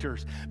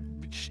characters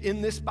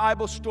in this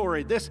Bible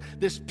story, this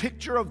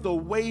picture of the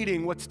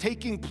waiting, what's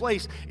taking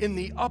place in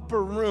the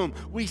upper room,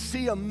 we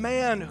see two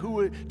men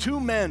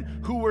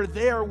who were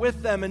there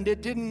with them, and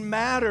it didn't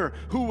matter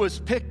who was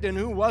picked and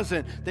who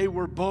wasn't. They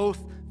were both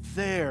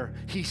there.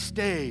 He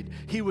stayed.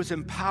 He was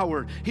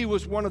empowered. He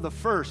was one of the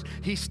first.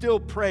 He still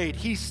prayed.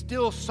 He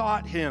still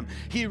sought Him.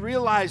 He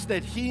realized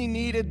that he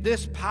needed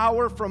this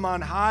power from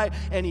on high,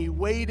 and he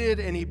waited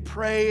and he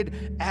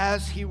prayed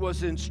as he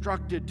was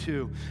instructed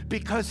to,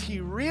 because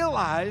he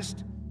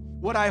realized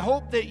what I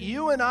hope that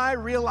you and I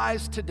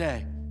realize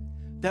today,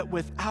 that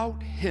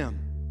without him,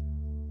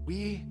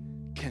 we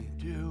can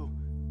do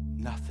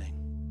nothing.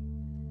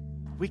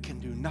 We can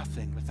do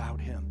nothing without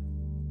him.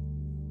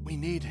 We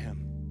need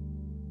him.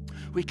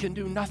 We can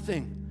do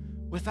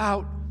nothing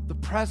without the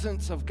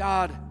presence of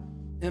God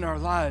in our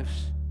lives,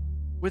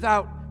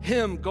 without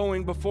him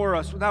going before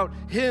us, without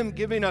him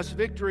giving us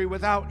victory.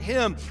 Without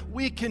him,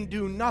 we can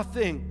do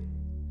nothing.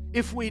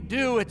 If we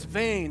do, it's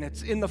vain.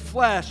 It's in the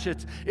flesh.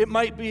 It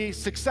might be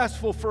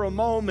successful for a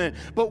moment,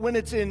 but when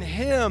it's in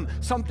him,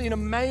 something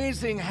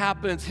amazing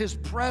happens. His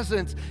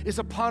presence is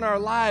upon our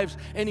lives,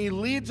 and he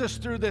leads us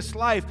through this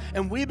life,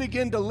 and we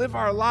begin to live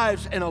our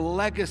lives, and a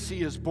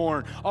legacy is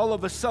born. All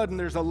of a sudden,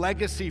 there's a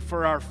legacy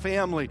for our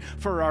family,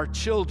 for our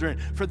children,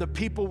 for the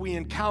people we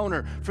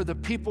encounter, for the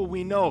people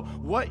we know.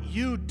 What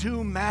you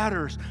do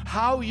matters.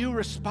 How you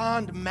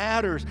respond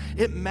matters.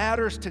 It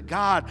matters to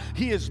God.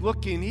 He is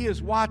looking. He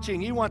is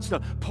watching. He wants to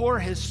pour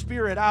his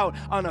Spirit out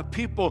on a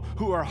people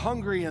who are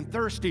hungry and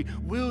thirsty.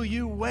 Will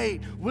you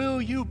wait?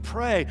 Will you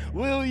pray?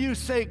 Will you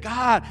say,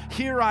 God,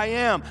 here I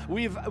am?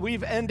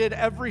 We've ended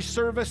every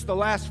service the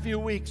last few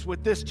weeks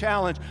with this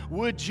challenge.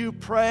 Would you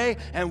pray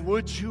and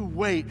would you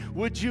wait?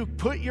 Would you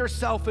put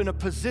yourself in a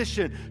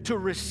position to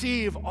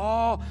receive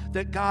all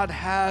that God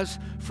has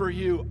for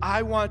you?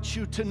 I want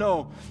you to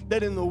know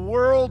that in the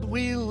world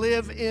we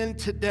live in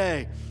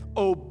today,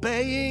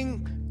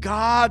 obeying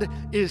God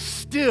is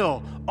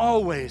still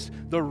always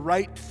the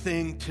right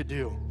thing to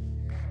do.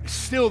 It's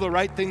still the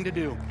right thing to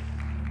do.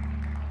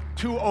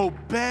 To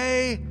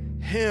obey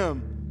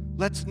him.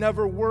 Let's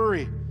never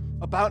worry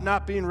about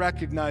not being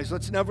recognized.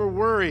 Let's never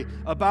worry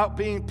about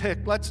being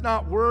picked. Let's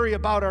not worry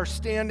about our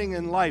standing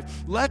in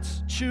life.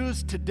 Let's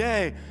choose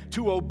today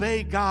to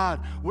obey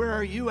God. Where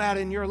are you at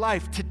in your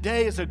life?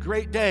 Today is a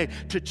great day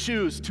to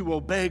choose to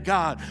obey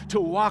God,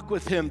 to walk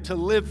with him, to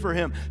live for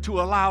him,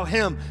 to allow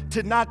him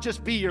to not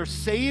just be your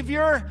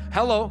Savior,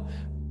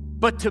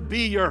 but to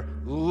be your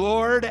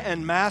Lord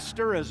and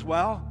Master as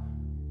well.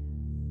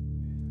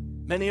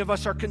 Many of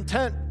us are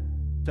content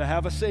to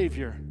have a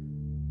Savior.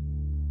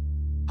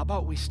 How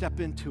about we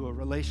step into a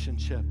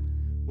relationship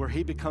where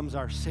he becomes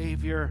our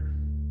Savior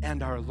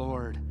and our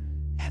Lord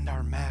and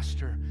our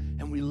Master,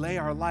 and we lay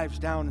our lives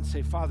down and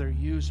say, Father,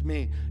 use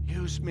me,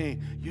 use me,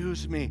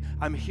 use me.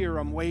 I'm here,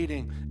 I'm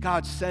waiting.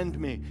 God, send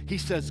me. He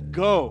says,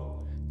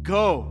 go,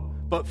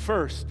 but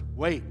first,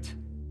 wait.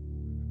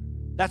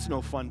 That's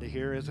no fun to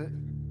hear, is it?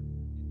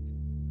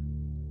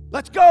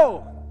 Let's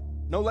go.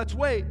 No, let's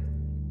wait.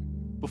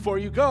 Before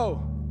you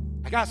go,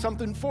 I got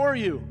something for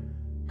you.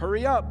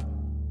 Hurry up.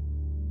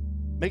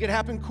 Make it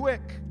happen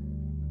quick.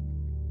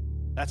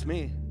 That's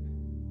me.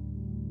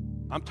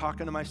 I'm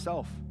talking to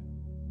myself.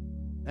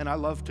 And I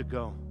love to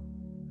go.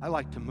 I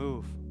like to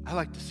move. I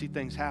like to see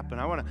things happen.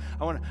 I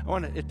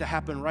want it to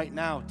happen right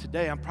now,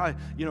 today. I'm probably,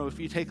 if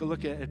you take a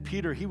look at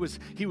Peter, he was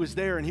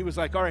there and he was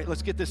like, all right,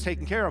 let's get this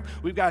taken care of.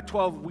 We've got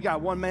 12, we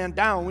got one man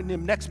down, we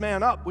need the next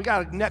man up. We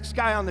got a next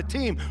guy on the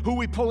team. Who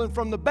we pulling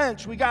from the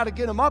bench? We got to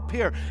get him up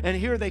here. And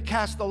here they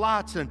cast the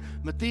lots and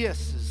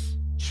Matthias is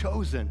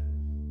chosen.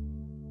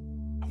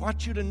 I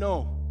want you to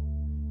know,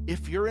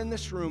 if you're in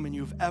this room and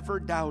you've ever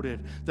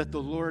doubted that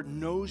the Lord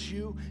knows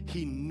you,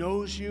 he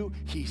knows you,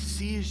 he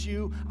sees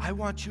you, I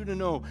want you to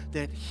know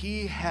that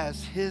he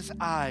has his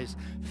eyes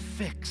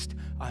fixed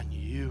on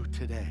you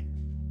today.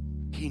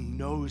 He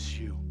knows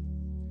you.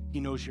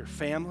 He knows your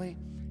family.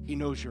 He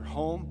knows your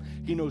home.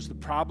 He knows the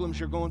problems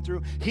you're going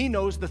through. He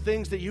knows the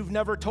things that you've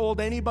never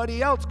told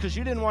anybody else because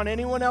you didn't want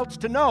anyone else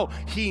to know.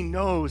 He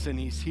knows, and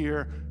he's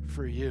here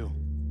for you.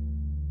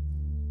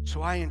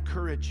 So I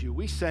encourage you.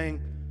 We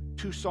sang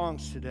 2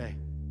 songs today.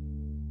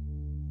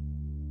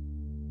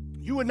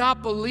 You would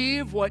not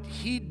believe what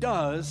he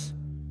does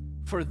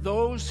for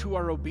those who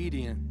are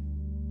obedient.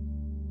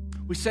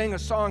 We sang a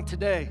song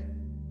today.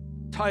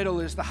 Title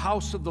is The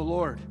House of the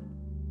Lord.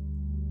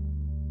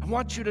 I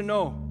want you to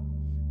know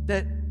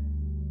that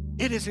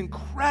it is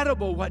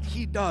incredible what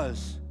he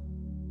does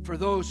for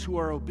those who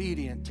are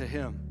obedient to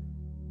him.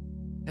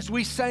 As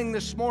we sang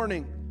this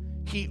morning,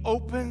 he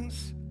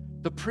opens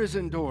the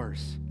prison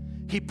doors.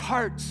 He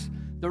parts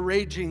the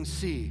raging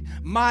sea.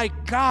 My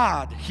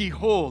God, he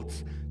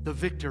holds the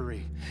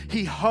victory.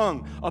 He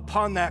hung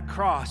upon that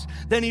cross.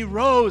 Then he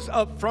rose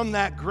up from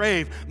that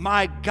grave.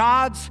 My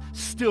God's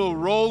still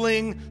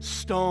rolling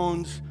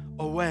stones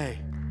away.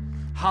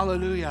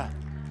 Hallelujah.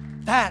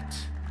 That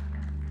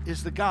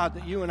is the God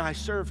that you and I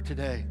serve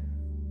today.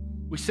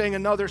 We sang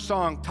another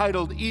song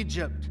titled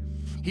Egypt.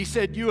 He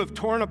said, you have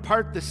torn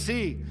apart the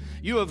sea.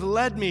 You have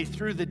led me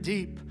through the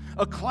deep.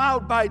 A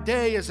cloud by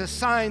day is a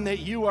sign that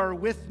you are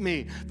with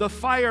me. The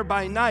fire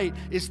by night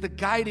is the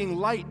guiding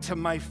light to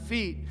my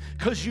feet.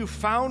 'Cause you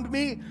found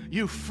me,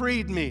 you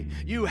freed me.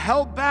 You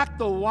held back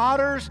the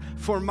waters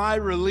for my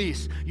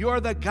release.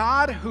 You're the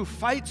God who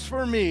fights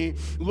for me,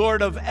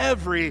 Lord of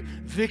every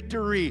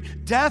victory.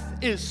 Death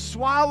is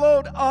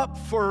swallowed up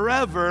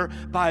forever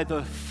by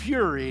the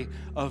fury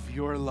of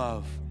your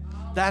love.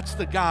 That's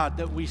the God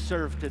that we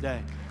serve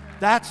today.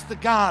 That's the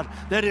God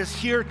that is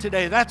here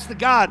today. That's the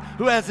God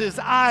who has his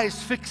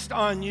eyes fixed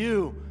on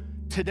you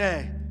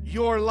today.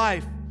 your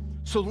life.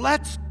 So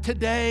let's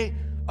today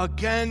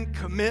again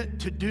commit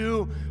to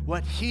do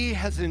what he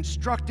has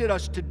instructed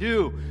us to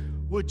do.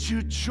 Would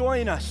you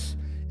join us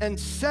and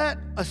set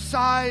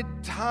aside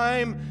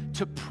time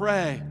to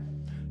pray,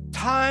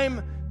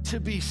 time to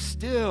be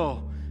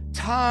still,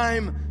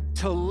 time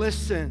to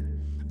listen?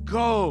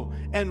 Go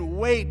and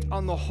wait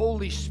on the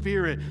Holy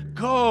Spirit.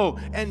 Go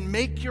and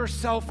make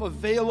yourself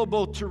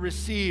available to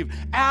receive.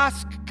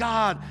 Ask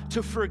God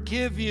to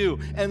forgive you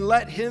and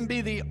let him be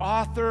the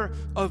author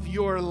of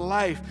your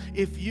life.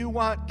 If you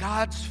want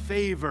God's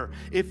favor,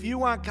 if you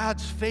want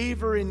God's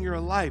favor in your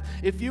life,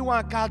 if you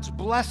want God's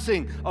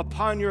blessing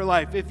upon your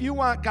life, if you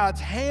want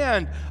God's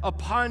hand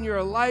upon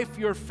your life,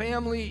 your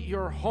family,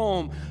 your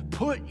home,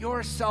 put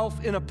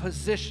yourself in a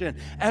position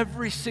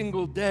every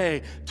single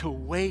day to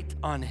wait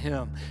on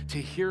him, to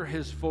hear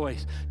his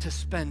voice, to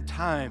spend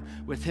time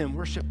with him.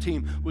 Worship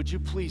team, would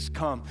you please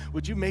come?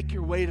 Would you make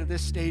your way to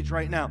this stage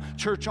right now?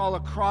 Church all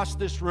across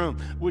this room,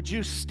 would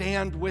you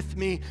stand with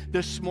me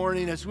this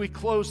morning as we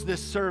close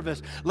this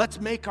service? Let's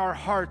make our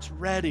hearts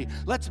ready.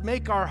 Let's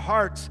make our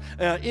hearts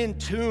in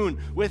tune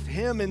with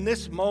him in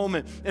this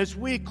moment. As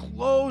we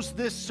close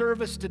this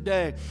service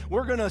today,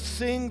 we're going to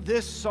sing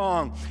this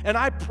song. And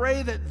I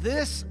pray that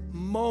this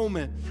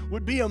moment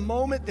would be a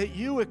moment that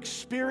you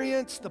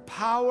experience the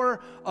power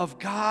of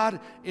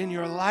God in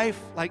your life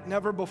like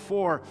never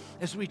before,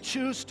 as we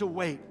choose to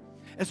wait,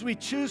 as we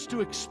choose to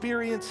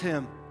experience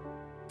him.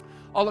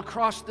 All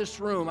across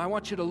this room, I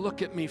want you to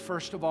look at me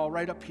first of all,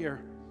 right up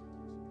here.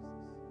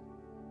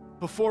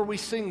 Before we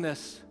sing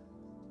this,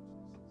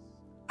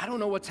 I don't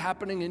know what's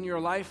happening in your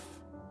life.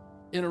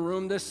 In a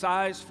room this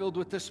size, filled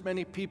with this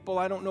many people,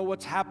 I don't know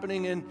what's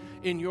happening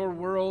in your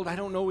world. I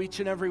don't know each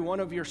and every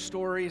one of your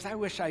stories. I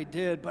wish I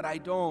did, but I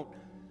don't.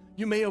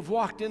 You may have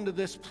walked into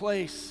this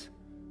place,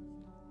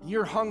 and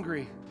you're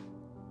hungry.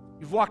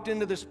 You've walked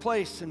into this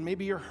place, and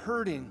maybe you're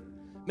hurting.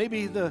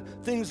 Maybe the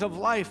things of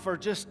life are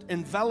just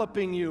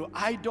enveloping you.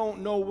 I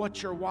don't know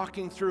what you're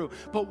walking through,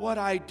 but what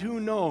I do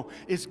know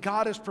is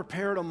God has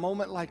prepared a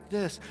moment like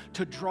this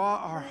to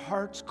draw our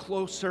hearts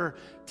closer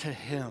to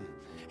him.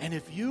 And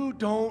if you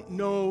don't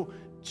know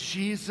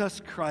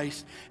Jesus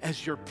Christ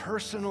as your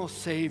personal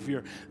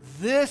Savior,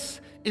 this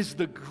is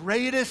the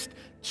greatest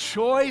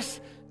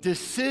choice,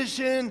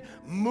 decision,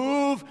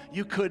 move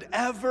you could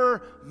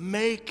ever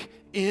make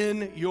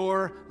in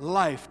your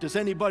life. Does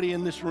anybody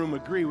in this room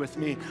agree with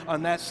me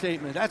on that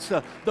statement? That's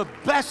the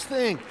best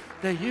thing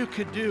that you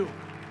could do.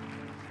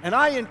 And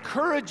I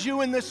encourage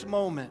you in this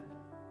moment,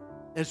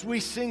 as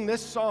we sing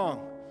this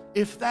song,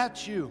 if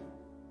that's you,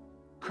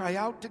 cry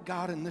out to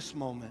God in this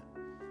moment.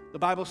 The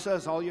Bible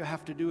says all you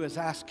have to do is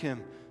ask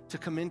him to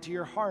come into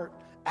your heart.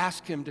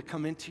 Ask him to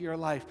come into your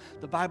life.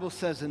 The Bible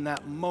says in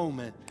that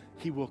moment,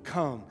 he will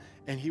come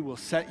and he will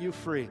set you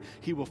free.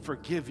 He will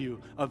forgive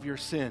you of your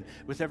sin.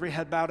 With every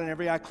head bowed and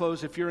every eye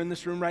closed, if you're in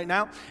this room right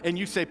now and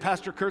you say,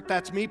 Pastor Kurt,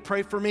 that's me,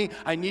 pray for me.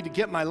 I need to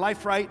get my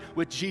life right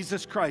with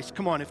Jesus Christ.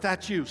 Come on, if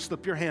that's you,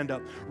 slip your hand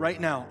up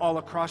right now all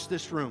across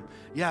this room.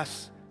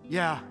 Yes,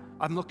 yeah,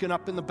 I'm looking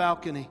up in the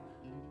balcony.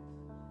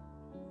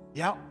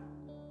 Yeah,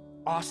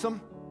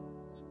 awesome.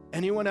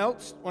 Anyone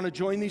else want to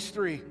join these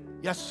three?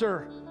 Yes,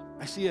 sir.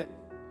 I see it.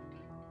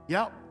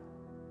 Yep.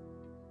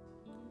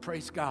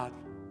 Praise God.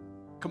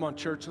 Come on,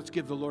 church. Let's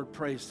give the Lord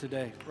praise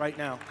today, right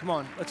now. Come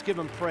on. Let's give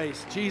him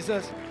praise.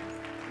 Jesus,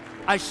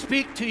 I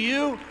speak to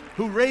you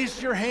who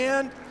raised your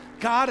hand.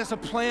 God has a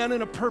plan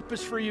and a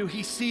purpose for you.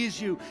 He sees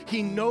you.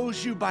 He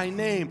knows you by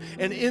name.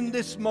 And in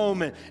this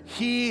moment,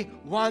 he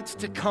wants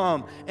to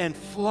come and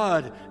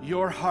flood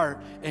your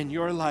heart and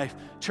your life.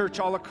 Church,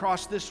 all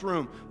across this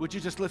room, would you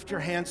just lift your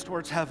hands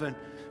towards heaven?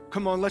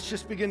 Come on, let's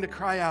just begin to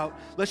cry out.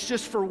 Let's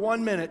just for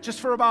 1 minute,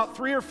 just for about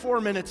 3 or 4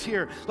 minutes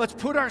here, let's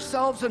put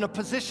ourselves in a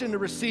position to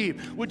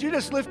receive. Would you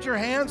just lift your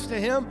hands to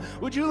him?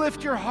 Would you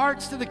lift your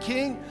hearts to the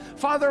King?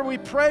 Father, we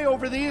pray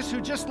over these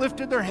who just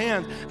lifted their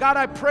hands. God,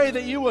 I pray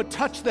that you will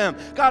touch them.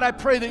 God, I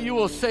pray that you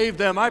will save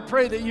them. I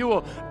pray that you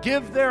will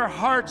give their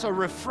hearts a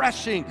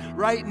refreshing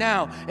right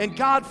now. And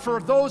God, for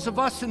those of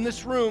us in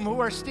this room who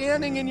are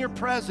standing in your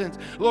presence,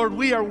 Lord,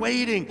 we are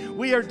waiting.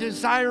 We are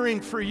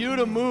desiring for you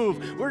to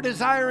move. We're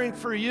desiring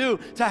for you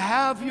to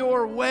have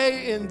your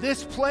way in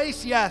this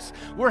place. Yes,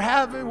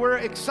 we're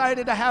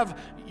excited to have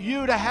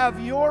you to have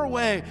your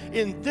way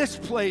in this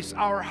place,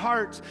 our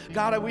hearts.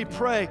 God, we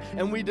pray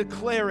and we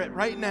declare it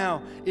right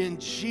now in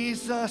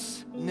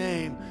Jesus'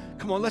 name.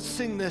 Come on, let's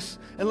sing this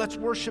and let's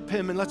worship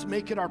him and let's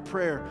make it our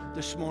prayer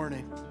this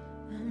morning.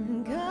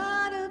 I'm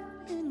caught up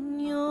in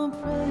your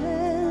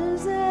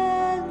presence,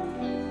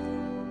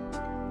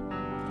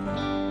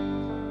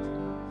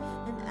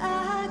 and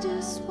I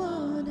just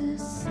want to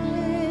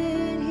say,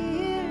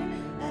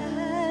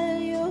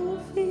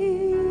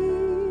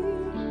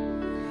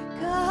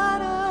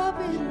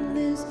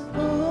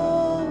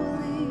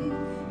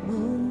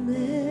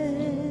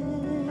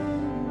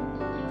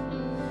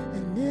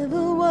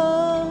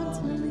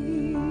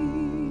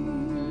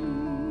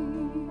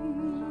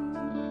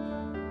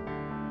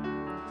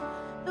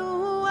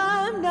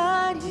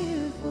 not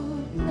here for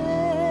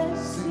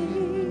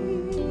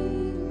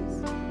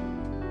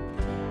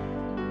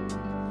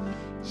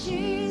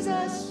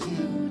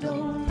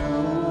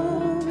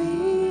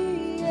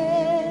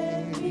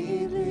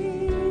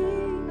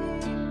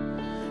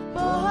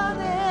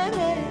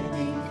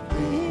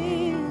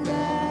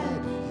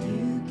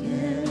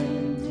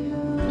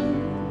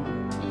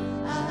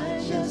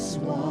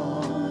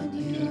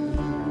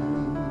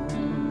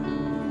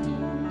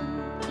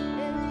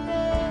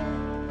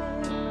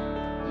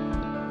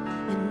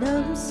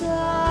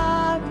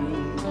sorry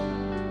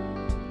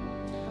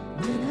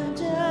when I've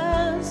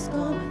just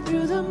gone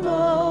through the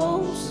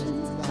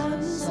motions.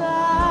 I'm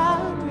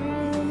sorry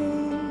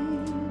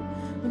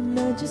when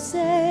I just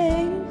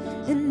sang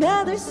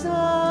another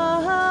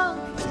song.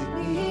 Take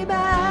me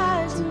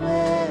back to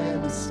where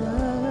we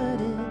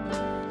started.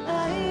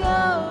 I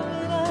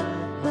open up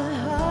my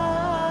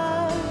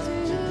heart to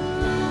you.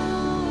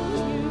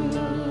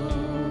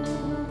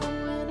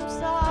 And I'm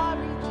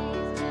sorry,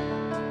 Jesus.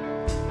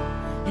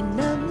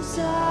 And I'm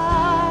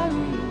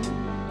sorry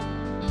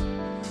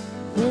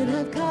when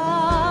I've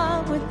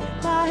come with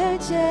my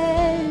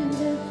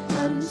agenda.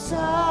 I'm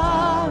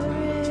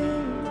sorry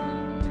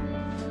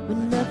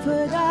when I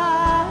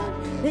forgot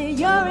that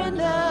you're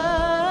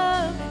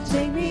enough.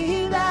 Take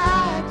me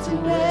back to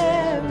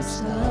where we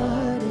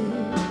started.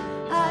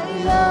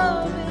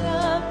 I open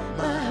up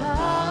my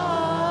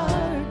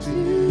heart to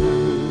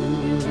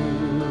you.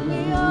 We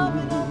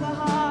open up our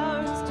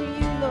hearts to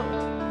you, Lord.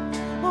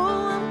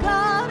 Oh, I'm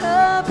caught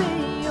up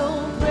in your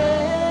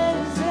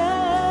presence.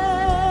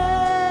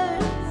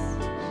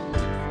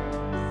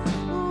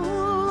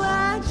 Oh,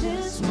 I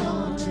just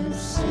want to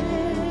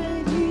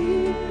sit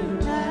here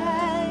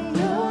at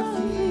your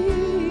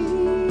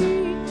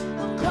feet.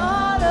 I'm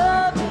caught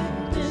up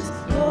in this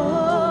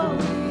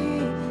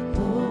holy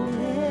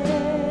moment.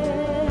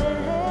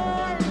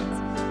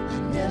 I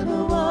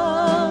never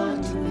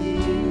want to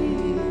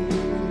leave.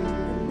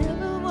 I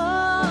never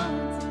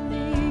want to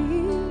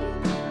leave.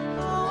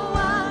 Oh,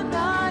 I'm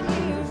not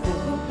here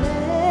for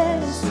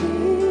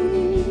blessing.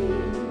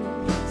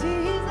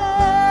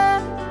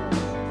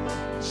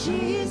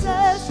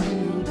 Jesus,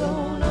 you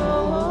don't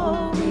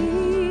owe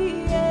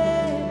me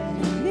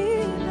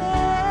anything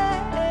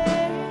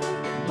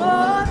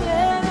more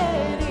than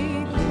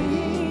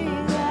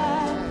anything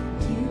that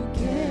you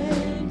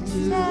can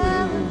do.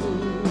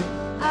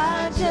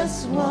 I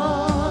just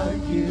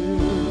want you.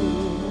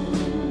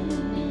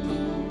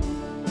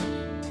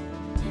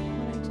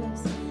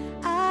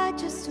 I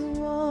just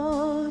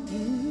want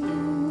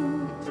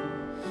you.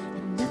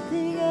 And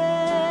nothing else.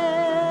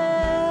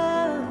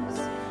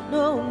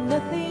 No,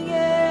 nothing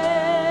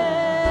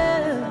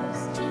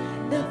else.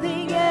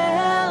 Nothing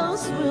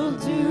else will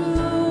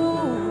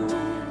do.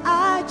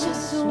 I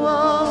just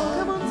want.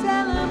 Come on,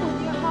 tell him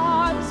with your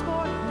heart this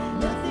morning.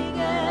 Nothing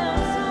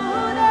else.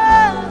 Oh,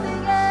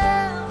 nothing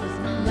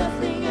else.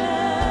 Nothing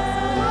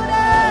else. Oh,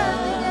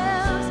 nothing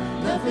else.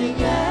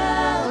 Nothing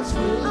else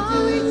will do.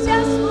 Oh, we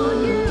just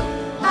want you.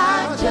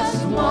 I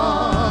just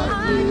want you.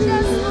 I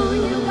just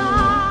want you,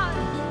 God.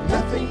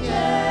 Nothing else.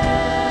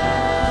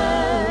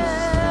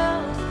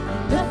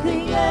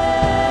 Nothing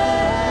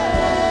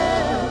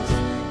else.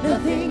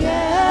 Nothing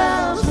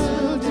else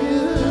will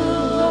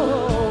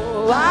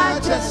do. I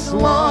just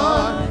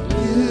want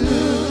you.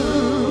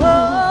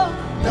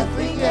 Oh,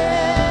 nothing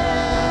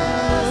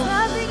else.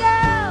 Nothing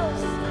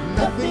else.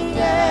 Nothing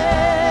else.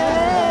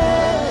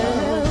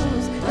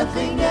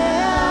 Nothing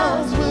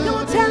else will do.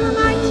 Don't tell him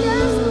I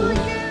just want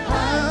you.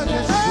 I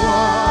just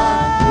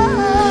want you.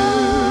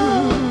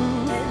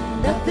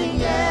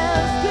 Nothing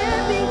else.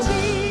 Give me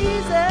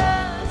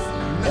Jesus.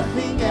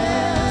 Nothing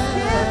else.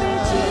 Give me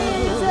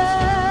Jesus.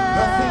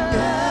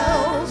 Nothing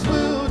else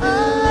will do.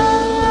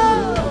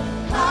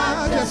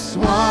 I just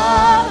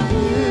want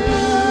you.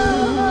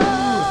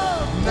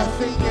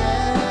 Nothing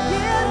else.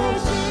 Give me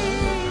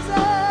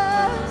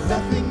Jesus.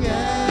 Nothing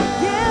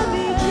else. Give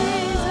me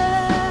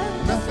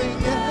Jesus. Nothing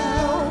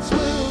else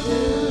will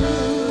do.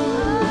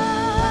 I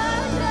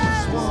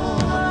just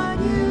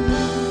want you.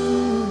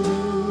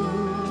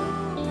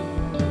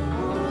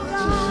 Oh,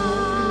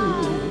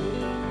 God.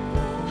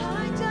 I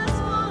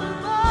just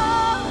want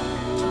more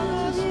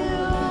of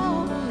you.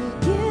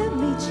 Give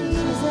me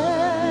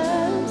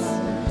Jesus.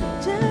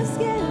 Just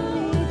give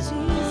me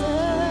Jesus.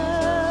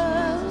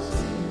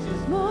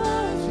 More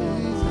of you,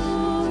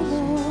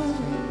 Lord.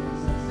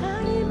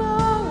 I need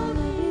more of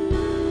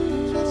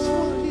you. Just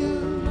want you.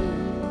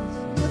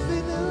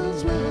 Nothing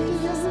else really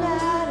just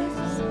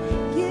matters.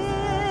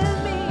 Give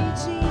me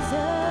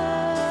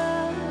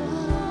Jesus.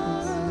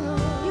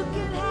 You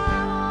can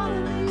have all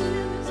of me in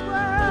this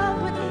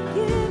world, but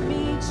give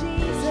me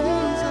Jesus.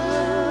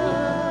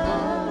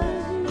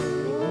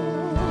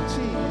 I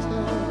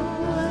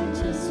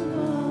just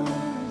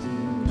want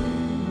you.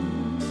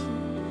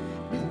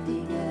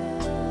 Nothing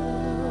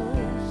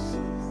else.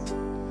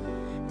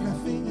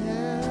 Nothing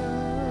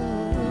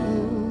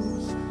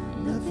else.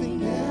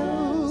 Nothing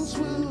else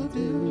will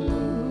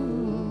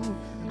do.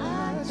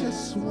 I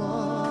just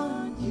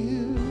want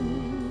you.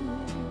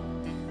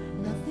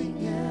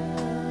 Nothing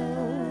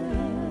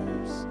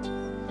else.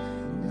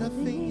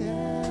 Nothing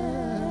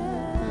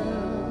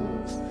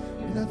else.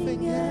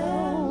 Nothing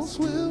else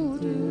will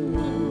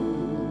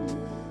do.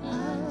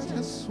 I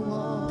just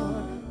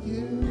want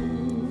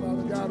you.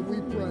 Father God, we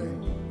pray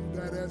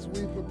that as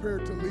we prepare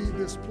to leave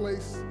this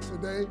place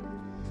today,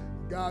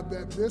 God,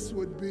 that this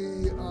would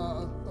be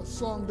a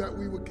song that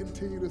we would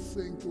continue to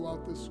sing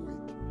throughout this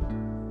week.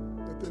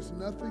 That there's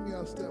nothing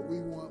else that we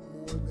want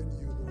more than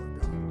you,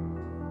 Lord God.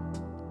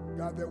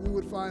 God, that we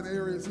would find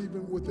areas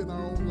even within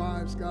our own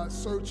lives, God.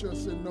 Search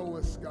us and know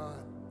us, God,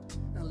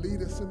 and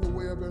lead us in the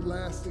way of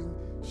everlasting.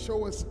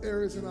 Show us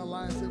areas in our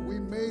lives that we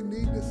may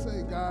need to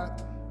say,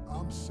 God,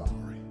 I'm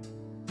sorry.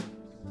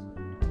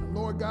 And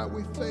Lord God,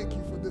 we thank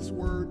you for this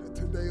word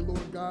today,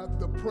 Lord God,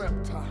 the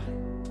prep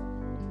time.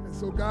 And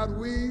so, God,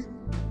 we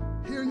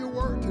hear your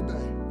word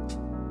today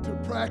to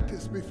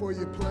practice before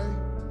you play,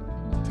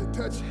 to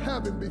touch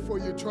heaven before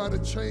you try to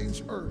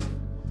change earth.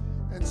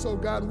 And so,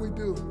 God, we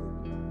do.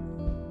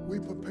 We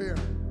prepare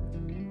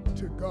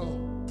to go.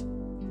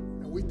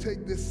 And we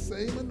take this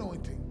same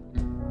anointing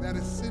that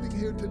is sitting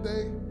here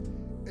today,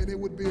 and it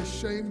would be a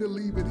shame to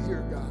leave it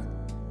here, God.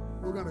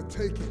 We're going to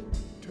take it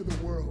to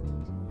the world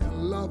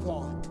and love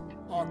on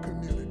our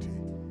community.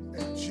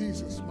 In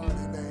Jesus'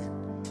 mighty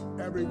name,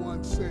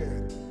 everyone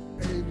said,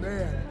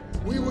 amen.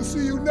 We will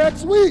see you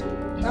next week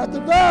at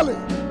the Valley.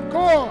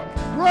 Call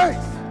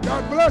Grace.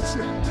 God bless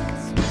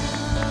you.